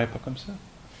vous apparaît pas comme ça.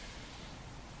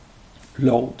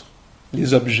 L'autre,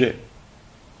 les objets.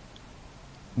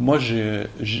 Moi, j'ai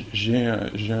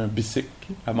un bicycle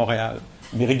à Montréal,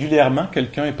 mais régulièrement,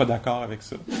 quelqu'un n'est pas d'accord avec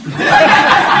ça.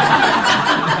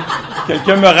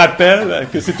 Quelqu'un me rappelle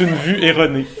que c'est une vue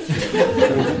erronée.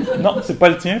 Non, c'est pas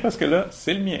le tien parce que là,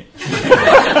 c'est le mien.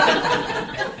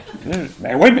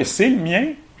 Ben oui, mais c'est le mien.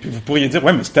 Puis vous pourriez dire,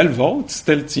 ouais, mais c'était le vôtre,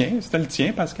 c'était le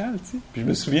tien, Pascal. Tu sais. Puis je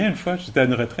me souviens une fois, j'étais à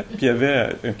une retraite, puis il y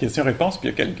avait une question-réponse, puis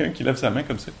il y a quelqu'un qui lève sa main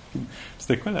comme ça.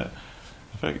 C'était quoi là?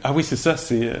 Ah oui, c'est ça,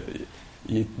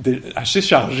 il est assez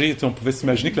chargé. Tu sais, on pouvait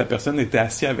s'imaginer que la personne était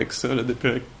assise avec ça là,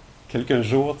 depuis quelques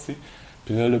jours. Tu sais.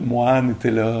 Puis là, le moine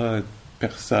était là,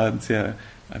 personne, tu sais,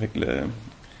 avec le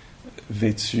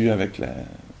vêtu, avec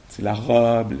la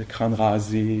robe, le crâne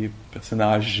rasé, personne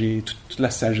âgée, toute la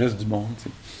sagesse du monde. Tu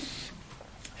sais.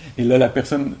 Et là, la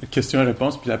personne,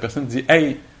 question-réponse, puis la personne dit «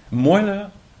 Hey, moi, là,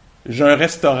 j'ai un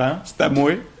restaurant, c'est à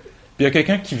moi, puis il y a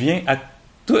quelqu'un qui vient à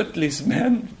toutes les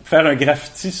semaines faire un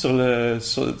graffiti sur la, je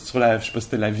sais pas si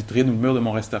c'était la vitrine ou le mur de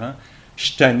mon restaurant. Je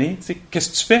suis tanné, tu sais,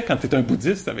 qu'est-ce que tu fais quand tu es un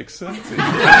bouddhiste avec ça? »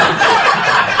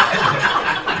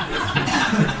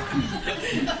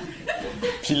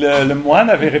 Puis le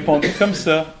moine avait répondu comme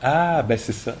ça. « Ah, ben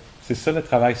c'est ça. C'est ça le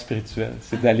travail spirituel.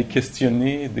 C'est d'aller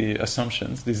questionner des assumptions,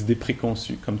 des idées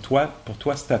préconçues. Comme toi, pour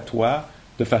toi, c'est à toi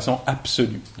de façon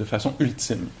absolue, de façon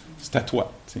ultime. C'est à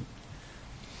toi. Tu sais.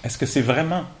 Est-ce que c'est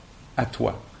vraiment à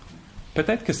toi?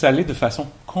 Peut-être que ça l'est de façon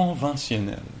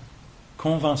conventionnelle.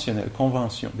 Conventionnelle,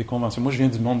 convention, des conventions. Moi, je viens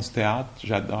du monde du théâtre,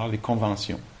 j'adore les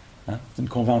conventions. Hein? Une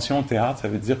convention au théâtre, ça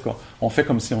veut dire qu'on fait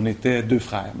comme si on était deux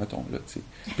frères, mettons, là, tu sais.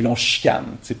 Puis là, on chicane,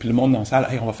 tu sais. Puis le monde dans la salle,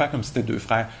 hey, on va faire comme si c'était deux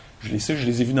frères. Je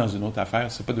les ai vus dans une autre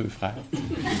affaire, c'est pas deux frères.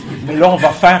 Mais là, on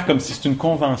va faire comme si c'est une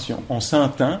convention. On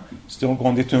s'entend, donc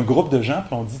on est un groupe de gens,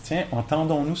 puis on dit, tiens,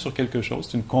 entendons-nous sur quelque chose.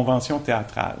 C'est une convention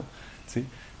théâtrale, tu sais.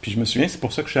 Puis je me souviens, c'est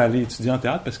pour ça que je suis allé étudier en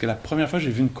théâtre, parce que la première fois que j'ai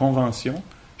vu une convention,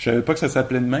 je savais pas que ça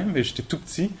s'appelait de même, mais j'étais tout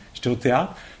petit, j'étais au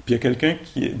théâtre, puis il y a quelqu'un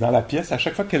qui est dans la pièce, à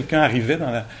chaque fois que quelqu'un arrivait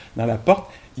dans la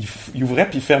porte, il ouvrait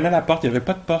puis il fermait la porte, il n'y avait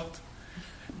pas de porte.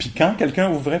 Puis quand quelqu'un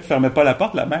ouvrait et fermait pas la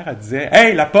porte, la mère, elle disait «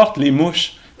 Hey, la porte, les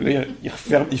mouches! » Puis là,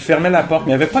 il fermait la porte,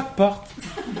 mais il n'y avait pas de porte.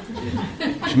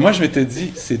 Puis moi, je m'étais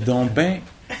dit, c'est donc ben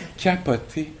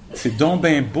capoté, c'est donc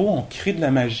ben beau, on crée de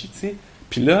la magie, tu sais.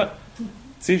 Puis là,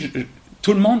 tu sais,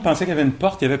 tout le monde pensait qu'il y avait une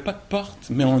porte, il n'y avait pas de porte,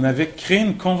 mais on avait créé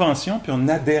une convention, puis on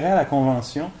adhérait à la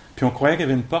convention, puis on croyait qu'il y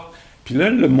avait une porte. Puis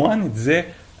là, le moine, il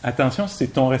disait, attention, si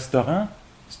c'est ton restaurant,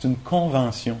 c'est une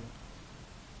convention.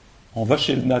 On va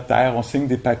chez le notaire, on signe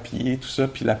des papiers, tout ça,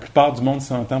 puis la plupart du monde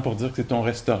s'entend pour dire que c'est ton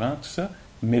restaurant, tout ça.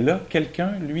 Mais là,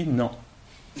 quelqu'un, lui, non.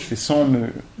 C'est son mur.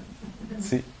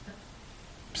 Puis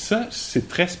ça, c'est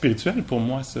très spirituel pour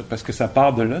moi, ça, parce que ça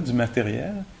part de là, du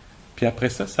matériel, puis après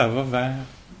ça, ça va vers,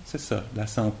 c'est ça, la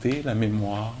santé, la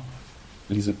mémoire,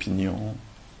 les opinions,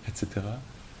 etc.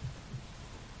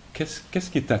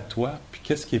 Qu'est-ce qui est à toi, puis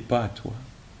qu'est-ce qui n'est pas à toi?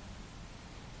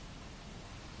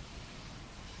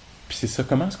 Puis c'est ça,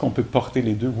 comment est-ce qu'on peut porter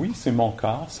les deux? Oui, c'est mon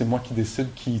corps, c'est moi qui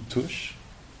décide qui y touche,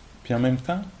 puis en même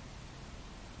temps,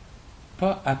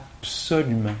 pas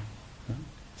absolument. Hein?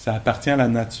 Ça appartient à la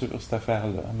nature, cette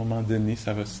affaire-là. À un moment donné,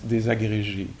 ça va se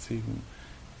désagréger, tu sais, ou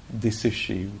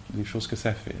dessécher, ou les choses que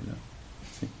ça fait, là.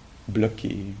 Tu sais,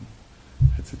 bloquer,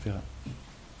 etc.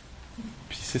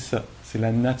 Puis c'est ça, c'est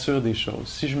la nature des choses.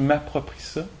 Si je m'approprie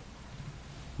ça,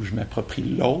 ou je m'approprie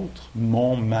l'autre,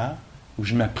 ma, ou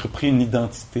je m'approprie une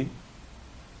identité,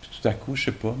 puis tout à coup, je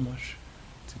sais pas, moi,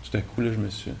 tout à coup, là, je me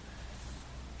suis...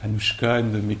 Anouchka,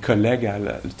 une de mes collègues, a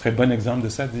le très bon exemple de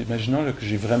ça. Elle dit, imaginons là, que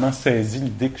j'ai vraiment saisi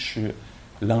l'idée que je suis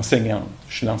l'enseignante.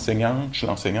 Je suis l'enseignante, moi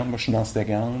je suis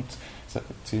l'enseignante.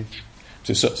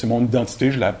 C'est ça, c'est mon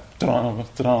identité, je la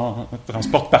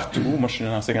transporte partout. Moi je suis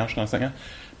l'enseignante.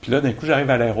 Puis là, d'un coup,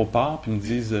 j'arrive à l'aéroport, puis ils me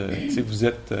disent, vous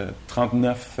êtes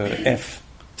 39F.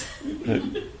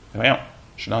 Voyons,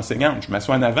 je suis l'enseignante, je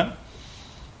m'assois en avant.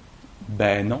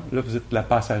 Ben non, là, vous êtes la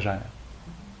passagère.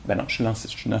 Ben non, je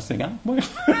suis l'enseignante, moi.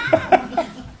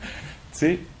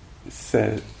 Tu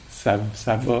sais,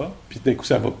 ça va, puis d'un coup,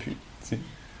 ça va plus. T'sais.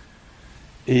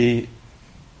 Et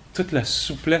toute la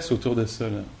souplesse autour de ça,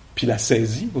 là, puis la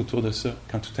saisie autour de ça,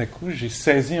 quand tout à coup, j'ai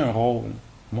saisi un rôle.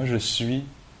 Moi, je suis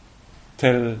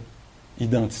telle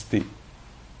identité.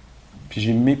 Puis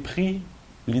j'ai mépris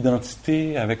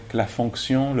l'identité avec la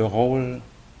fonction, le rôle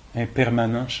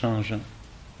impermanent, changeant.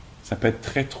 Ça peut être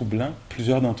très troublant.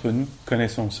 Plusieurs d'entre nous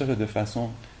connaissons ça là, de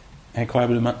façon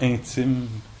incroyablement intime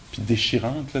puis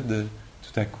déchirante, là, de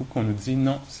tout à coup qu'on nous dit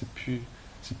non, c'est plus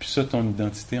ça ton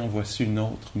identité, en voici une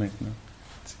autre maintenant.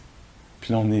 T'sais.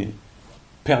 Puis là, on est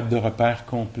perte de repère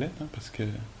complète, hein, parce que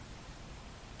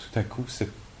tout à coup,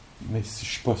 mais si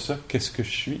je suis pas ça, qu'est-ce que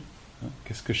je suis? Hein?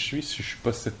 Qu'est-ce que je suis si je suis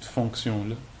pas cette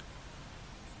fonction-là?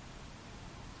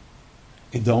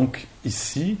 Et donc,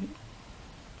 ici,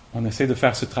 on essaie de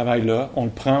faire ce travail-là, on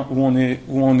le prend où on est.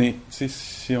 Tu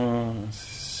sais,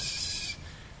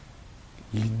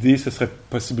 l'idée, ce serait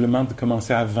possiblement de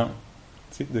commencer avant,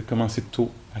 tu sais, de commencer tôt,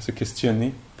 à se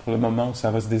questionner pour le moment où ça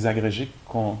va se désagréger,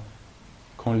 qu'on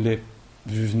l'ait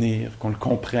vu venir, qu'on le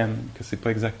comprenne, que c'est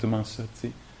pas exactement ça, tu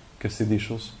sais, que c'est des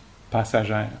choses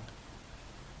passagères.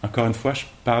 Encore une fois, je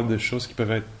parle de choses qui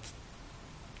peuvent être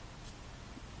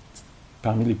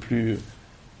parmi les plus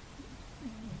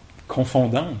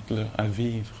confondantes là, à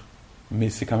vivre, mais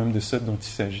c'est quand même de ça dont il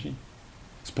s'agit.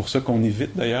 C'est pour ça qu'on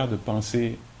évite d'ailleurs de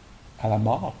penser à la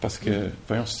mort, parce que,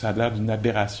 voyons, ça a l'air d'une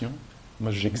aberration.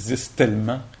 Moi, j'existe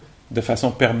tellement, de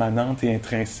façon permanente et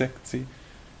intrinsèque, tu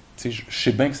sais, je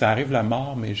sais bien que ça arrive la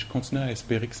mort, mais je continue à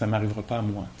espérer que ça ne m'arrivera pas à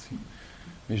moi, tu sais.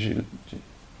 Mais j'ai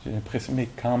l'impression, mais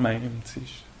quand même, tu sais,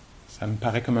 ça me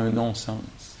paraît comme un non-sens.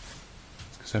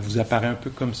 Est-ce que ça vous apparaît un peu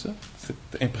comme ça,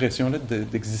 cette impression-là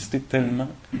d'exister tellement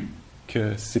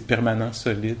que c'est permanent,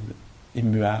 solide,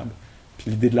 immuable,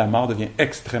 puis l'idée de la mort devient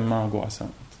extrêmement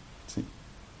angoissante, tu sais,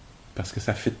 parce que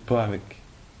ça ne fit pas avec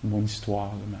mon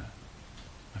histoire,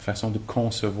 ma façon de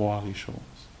concevoir les choses.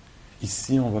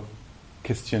 Ici, on va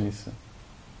questionner ça.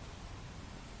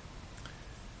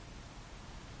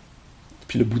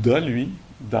 Puis le Bouddha, lui,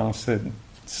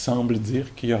 semble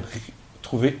dire qu'il a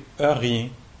trouvé un rien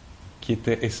qui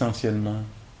était essentiellement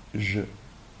je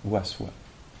ou à soi.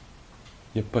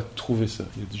 Il n'a pas trouvé ça.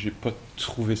 Il a dit, j'ai pas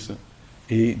trouvé ça.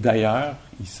 Et d'ailleurs,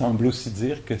 il semble aussi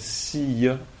dire que s'il y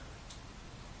a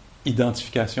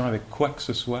identification avec quoi que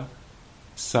ce soit,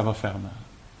 ça va faire mal.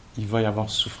 Il va y avoir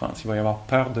souffrance, il va y avoir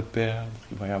peur de perdre,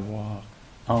 il va y avoir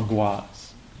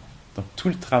angoisse. Donc tout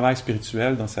le travail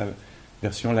spirituel, dans sa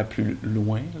version la plus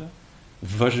loin, là,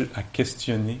 va à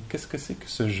questionner qu'est-ce que c'est que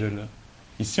ce jeu-là.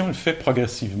 Ici, on le fait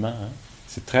progressivement. Hein.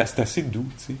 C'est assez doux.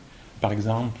 Tu sais. Par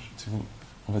exemple,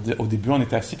 on va dire, au début, on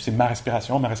était assis, puis c'est ma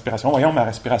respiration, voyons, ma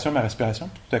respiration,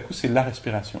 puis tout à coup, c'est la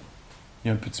respiration. Il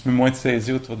y a un petit peu moins de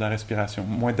saisie autour de la respiration,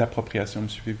 moins d'appropriation, me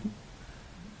suivez-vous?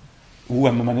 Ou à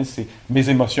un moment donné, c'est mes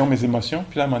émotions,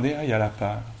 puis là, à un moment donné, il y a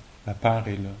la peur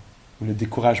est là, ou le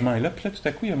découragement est là, puis là, tout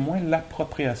à coup, il y a moins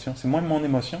l'appropriation, c'est moins mon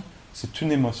émotion, c'est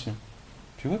une émotion.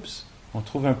 Puis, oups, on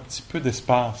trouve un petit peu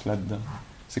d'espace là-dedans.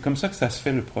 C'est comme ça que ça se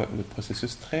fait, le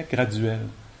processus très graduel.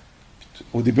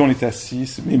 Au début, on est assis,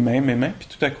 c'est mes mains, puis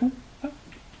tout à coup,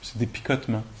 c'est des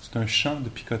picotements. C'est un champ de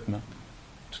picotements.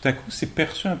 Tout à coup, c'est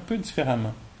perçu un peu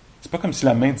différemment. C'est pas comme si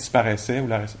la main disparaissait ou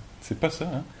c'est pas ça.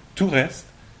 Hein? Tout reste,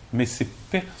 mais c'est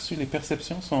perçu. Les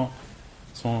perceptions sont.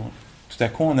 Tout à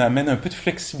coup, on amène un peu de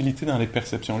flexibilité dans les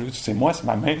perceptions. Là, c'est moi, c'est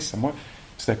ma main, c'est moi.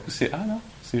 Tout à coup, c'est non,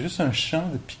 c'est juste un champ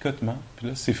de picotements. Puis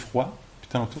là, c'est froid. Puis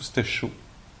tantôt, c'était chaud.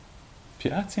 Puis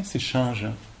tiens, c'est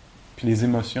changeant. Puis les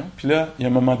émotions. Puis là, il y a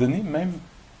un moment donné, même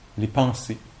les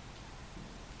pensées.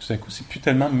 Tout à coup, c'est plus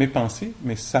tellement mes pensées,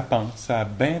 mais ça pense. Ça a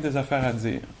bien des affaires à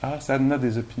dire. Ça en a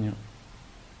des opinions.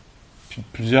 Puis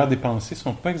plusieurs des pensées ne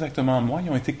sont pas exactement à moi, ils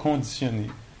ont été conditionnés.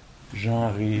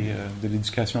 Genrés, de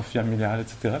l'éducation familiale,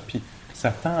 etc. Puis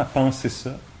ça tend à penser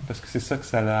ça, parce que c'est ça que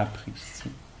ça l'a appris. T'sais.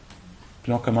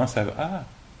 Puis là, on commence à...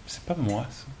 c'est pas moi,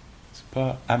 ça. C'est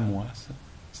pas à moi, ça.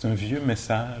 C'est un vieux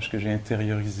message que j'ai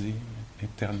intériorisé,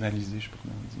 internalisé, je sais pas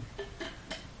comment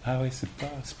on dit. Oui,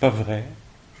 c'est pas vrai.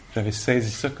 J'avais saisi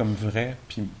ça comme vrai,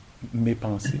 puis mes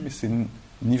pensées, mais c'est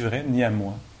ni vrai, ni à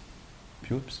moi.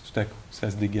 Puis oups, tout à coup, ça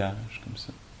se dégage comme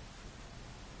ça.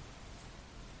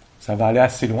 Ça va aller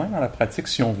assez loin dans la pratique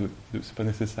si on veut. C'est pas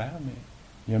nécessaire, mais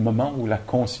il y a un moment où la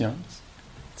conscience,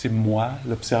 tu sais, moi,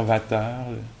 l'observateur,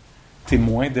 le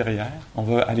témoin derrière, on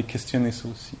va aller questionner ça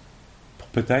aussi. Pour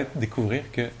peut-être découvrir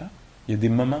que il y a des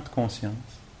moments de conscience.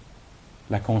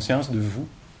 La conscience de vous,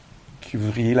 qui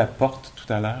ouvriez la porte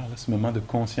tout à l'heure, là, ce moment de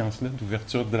conscience-là,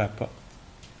 d'ouverture de la porte,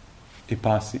 est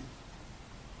passé.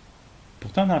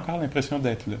 Pourtant, on a encore l'impression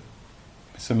d'être là.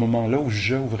 Mais ce moment-là où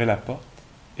je ouvrais la porte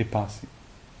est passé.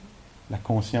 La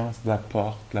conscience de la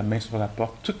porte, la main sur la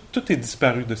porte, tout est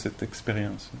disparu de cette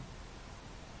expérience-là.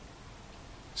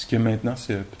 Ce qui est maintenant,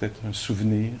 c'est peut-être un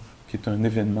souvenir, qui est un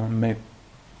événement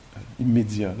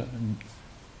immédiat, là,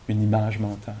 une image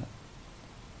mentale.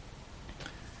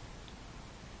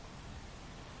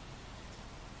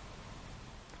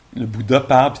 Le Bouddha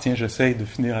parle, puis tiens, j'essaye de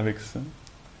finir avec ça.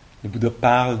 Le Bouddha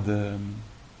parle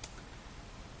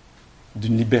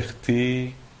d'une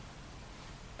liberté,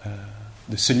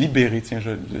 de se libérer, tiens,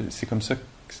 c'est comme ça que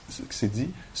c'est dit,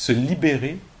 se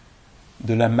libérer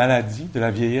de la maladie, de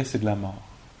la vieillesse et de la mort.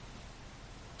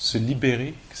 Se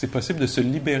libérer, c'est possible de se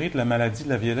libérer de la maladie,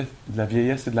 de la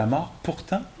vieillesse et de la mort.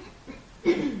 Pourtant,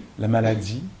 la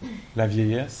maladie, la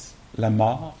vieillesse, la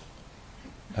mort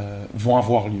vont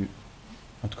avoir lieu.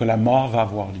 En tout cas, la mort va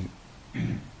avoir lieu.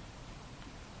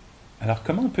 Alors,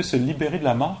 comment on peut se libérer de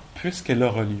la mort puisqu'elle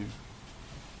aura lieu?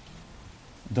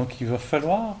 Donc, il va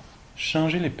falloir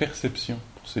changer les perceptions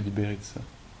pour se libérer de ça.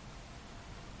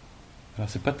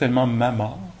 Alors, c'est pas tellement ma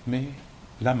mort, mais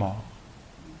la mort.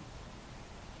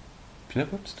 Puis là,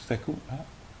 oups, tout à coup,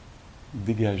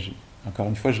 dégagé. Encore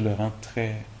une fois, je le rends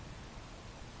très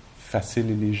facile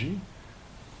et léger.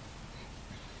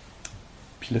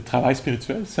 Puis le travail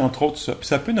spirituel, c'est entre autres ça. Puis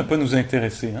ça peut ne pas nous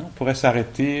intéresser. Hein? On pourrait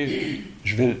s'arrêter,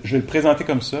 je vais le présenter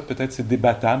comme ça, peut-être c'est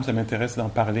débattable, ça m'intéresse d'en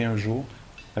parler un jour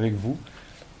avec vous,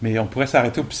 mais on pourrait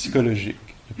s'arrêter au psychologique.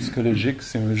 Le psychologique,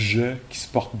 c'est un jeu qui se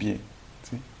porte bien.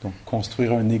 T'sais? Donc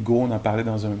construire un ego, on en parlait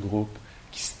dans un groupe,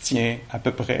 qui se tient à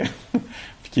peu près,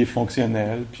 puis qui est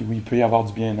fonctionnel, puis où il peut y avoir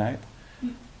du bien-être.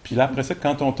 Puis là, après ça,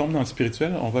 quand on tombe dans le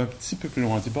spirituel, on va un petit peu plus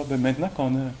loin. On dit, maintenant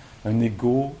qu'on a un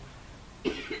ego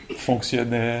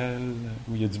fonctionnel,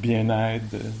 où il y a du bien-être,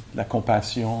 de la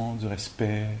compassion, du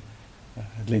respect,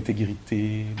 de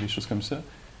l'intégrité, des choses comme ça,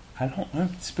 allons un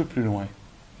petit peu plus loin.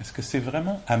 Est-ce que c'est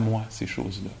vraiment à moi, ces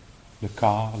choses-là? Le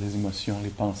corps, les émotions, les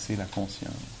pensées, la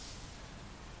conscience.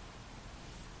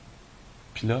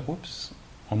 Puis là, oups,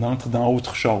 on entre dans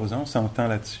autre chose, on s'entend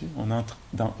là-dessus, on entre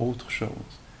dans autre chose.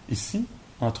 Ici,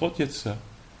 entre autres, il y a de ça.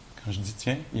 Quand je dis,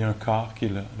 tiens, il y a un corps qui est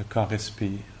là, le corps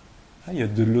respire. Il y a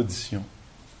de l'audition,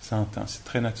 ça entend, c'est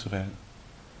très naturel.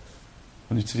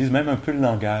 On utilise même un peu le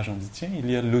langage. On dit, tiens,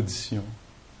 il y a l'audition.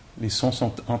 Les sons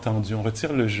sont entendus. On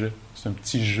retire le jeu. C'est un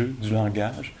petit jeu du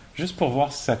langage, juste pour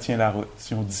voir si ça tient la route.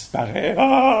 Si on disparaît,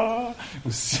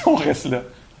 ou si on reste là.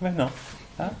 Mais non.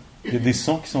 Hein? Il y a des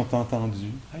sons qui sont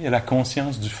entendus. Il y a la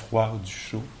conscience du froid ou du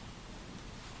chaud.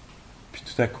 Puis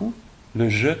tout à coup, le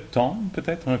jeu tombe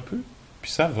peut-être un peu,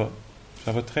 puis ça va.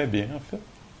 Ça va très bien, en fait.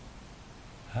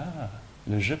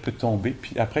 Le jeu peut tomber,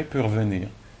 puis après, il peut revenir.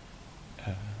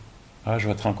 Je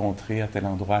vais te rencontrer à tel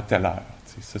endroit, à telle heure.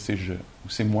 Tu sais, ça, c'est je. Ou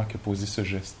c'est moi qui ai posé ce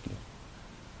geste-là.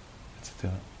 Etc.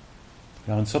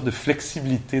 Alors, une sorte de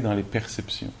flexibilité dans les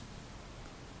perceptions.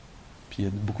 Puis il y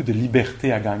a beaucoup de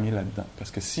liberté à gagner là-dedans. Parce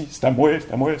que si c'est à moi,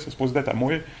 c'est supposé d'être à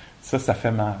moi, ça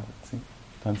fait mal. Tu sais.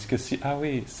 Tandis que si,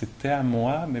 oui, c'était à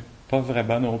moi, mais pas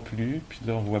vraiment non plus, puis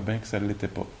là, on voit bien que ça ne l'était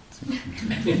pas. Tu sais.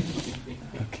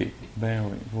 OK, ben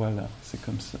oui, voilà, c'est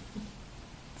comme ça.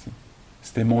 Tu sais.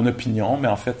 C'était mon opinion, mais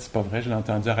en fait, c'est pas vrai, je l'ai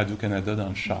entendu à Radio-Canada dans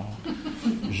le char,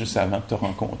 juste avant de te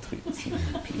rencontrer. Tu sais.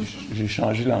 Puis j'ai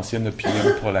changé l'ancienne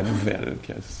opinion pour la nouvelle,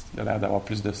 qui a l'air d'avoir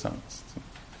plus de sens. Tu sais.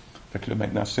 Fait que là,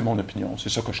 maintenant, c'est mon opinion, c'est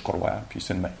ça que je crois, puis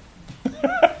c'est le même.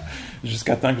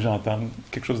 Jusqu'à temps que j'entende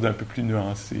quelque chose d'un peu plus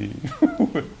nuancé,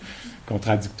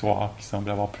 contradictoire, qui semble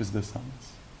avoir plus de sens.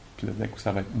 Puis là, d'un coup,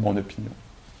 ça va être mon opinion.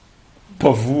 Pas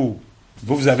vous.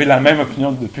 Vous avez la même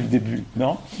opinion depuis le début,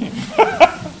 non?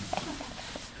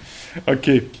 OK.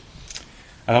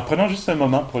 Alors, prenons juste un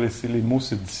moment pour laisser les mots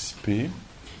se dissiper.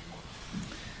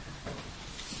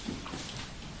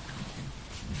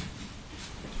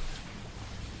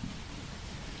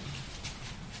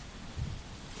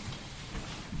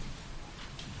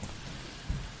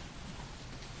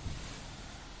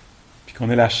 On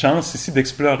ait la chance ici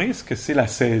d'explorer ce que c'est la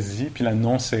saisie puis la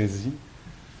non-saisie,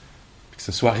 puis que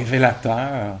ce soit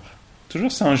révélateur,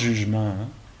 toujours sans jugement. Hein?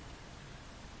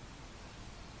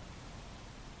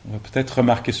 On va peut-être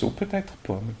remarquer ça, ou peut-être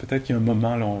pas, mais peut-être qu'il y a un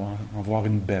moment là, on va en voir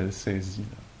une belle saisie,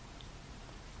 là.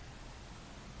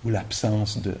 Ou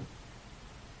l'absence de.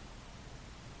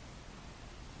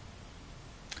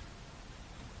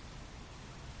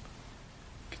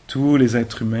 Que tous les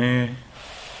êtres humains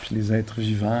les êtres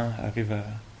vivants arrivent à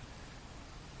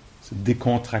se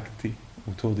décontracter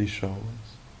autour des choses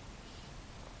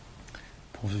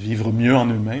pour vivre mieux en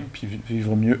eux-mêmes puis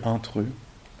vivre mieux entre eux.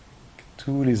 Que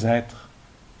tous les êtres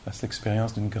fassent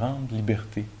l'expérience d'une grande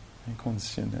liberté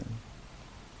inconditionnelle.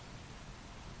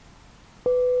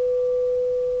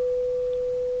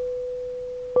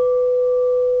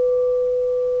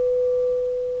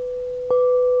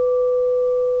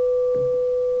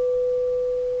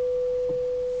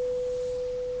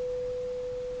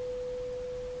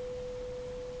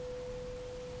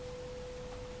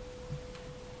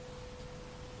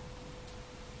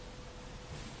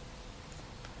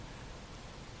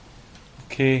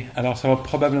 OK. Alors, ça va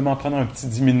probablement prendre un petit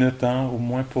 10 minutes, hein, au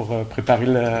moins pour préparer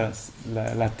la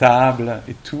table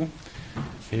et tout.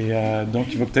 Et donc,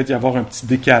 il va peut-être y avoir un petit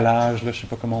décalage. Là, je ne sais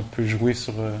pas comment on peut jouer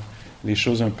sur les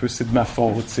choses un peu. C'est de ma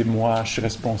faute, c'est moi, je suis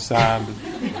responsable.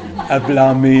 À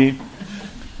blâmer.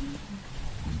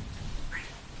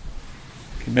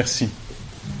 Okay, merci.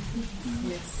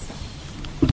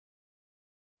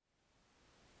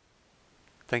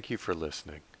 Thank you for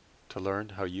listening. To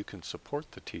learn how you can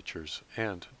support the teachers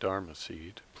and Dharma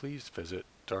Seed, please visit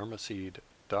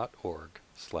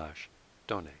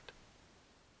dharmaseed.org/donate.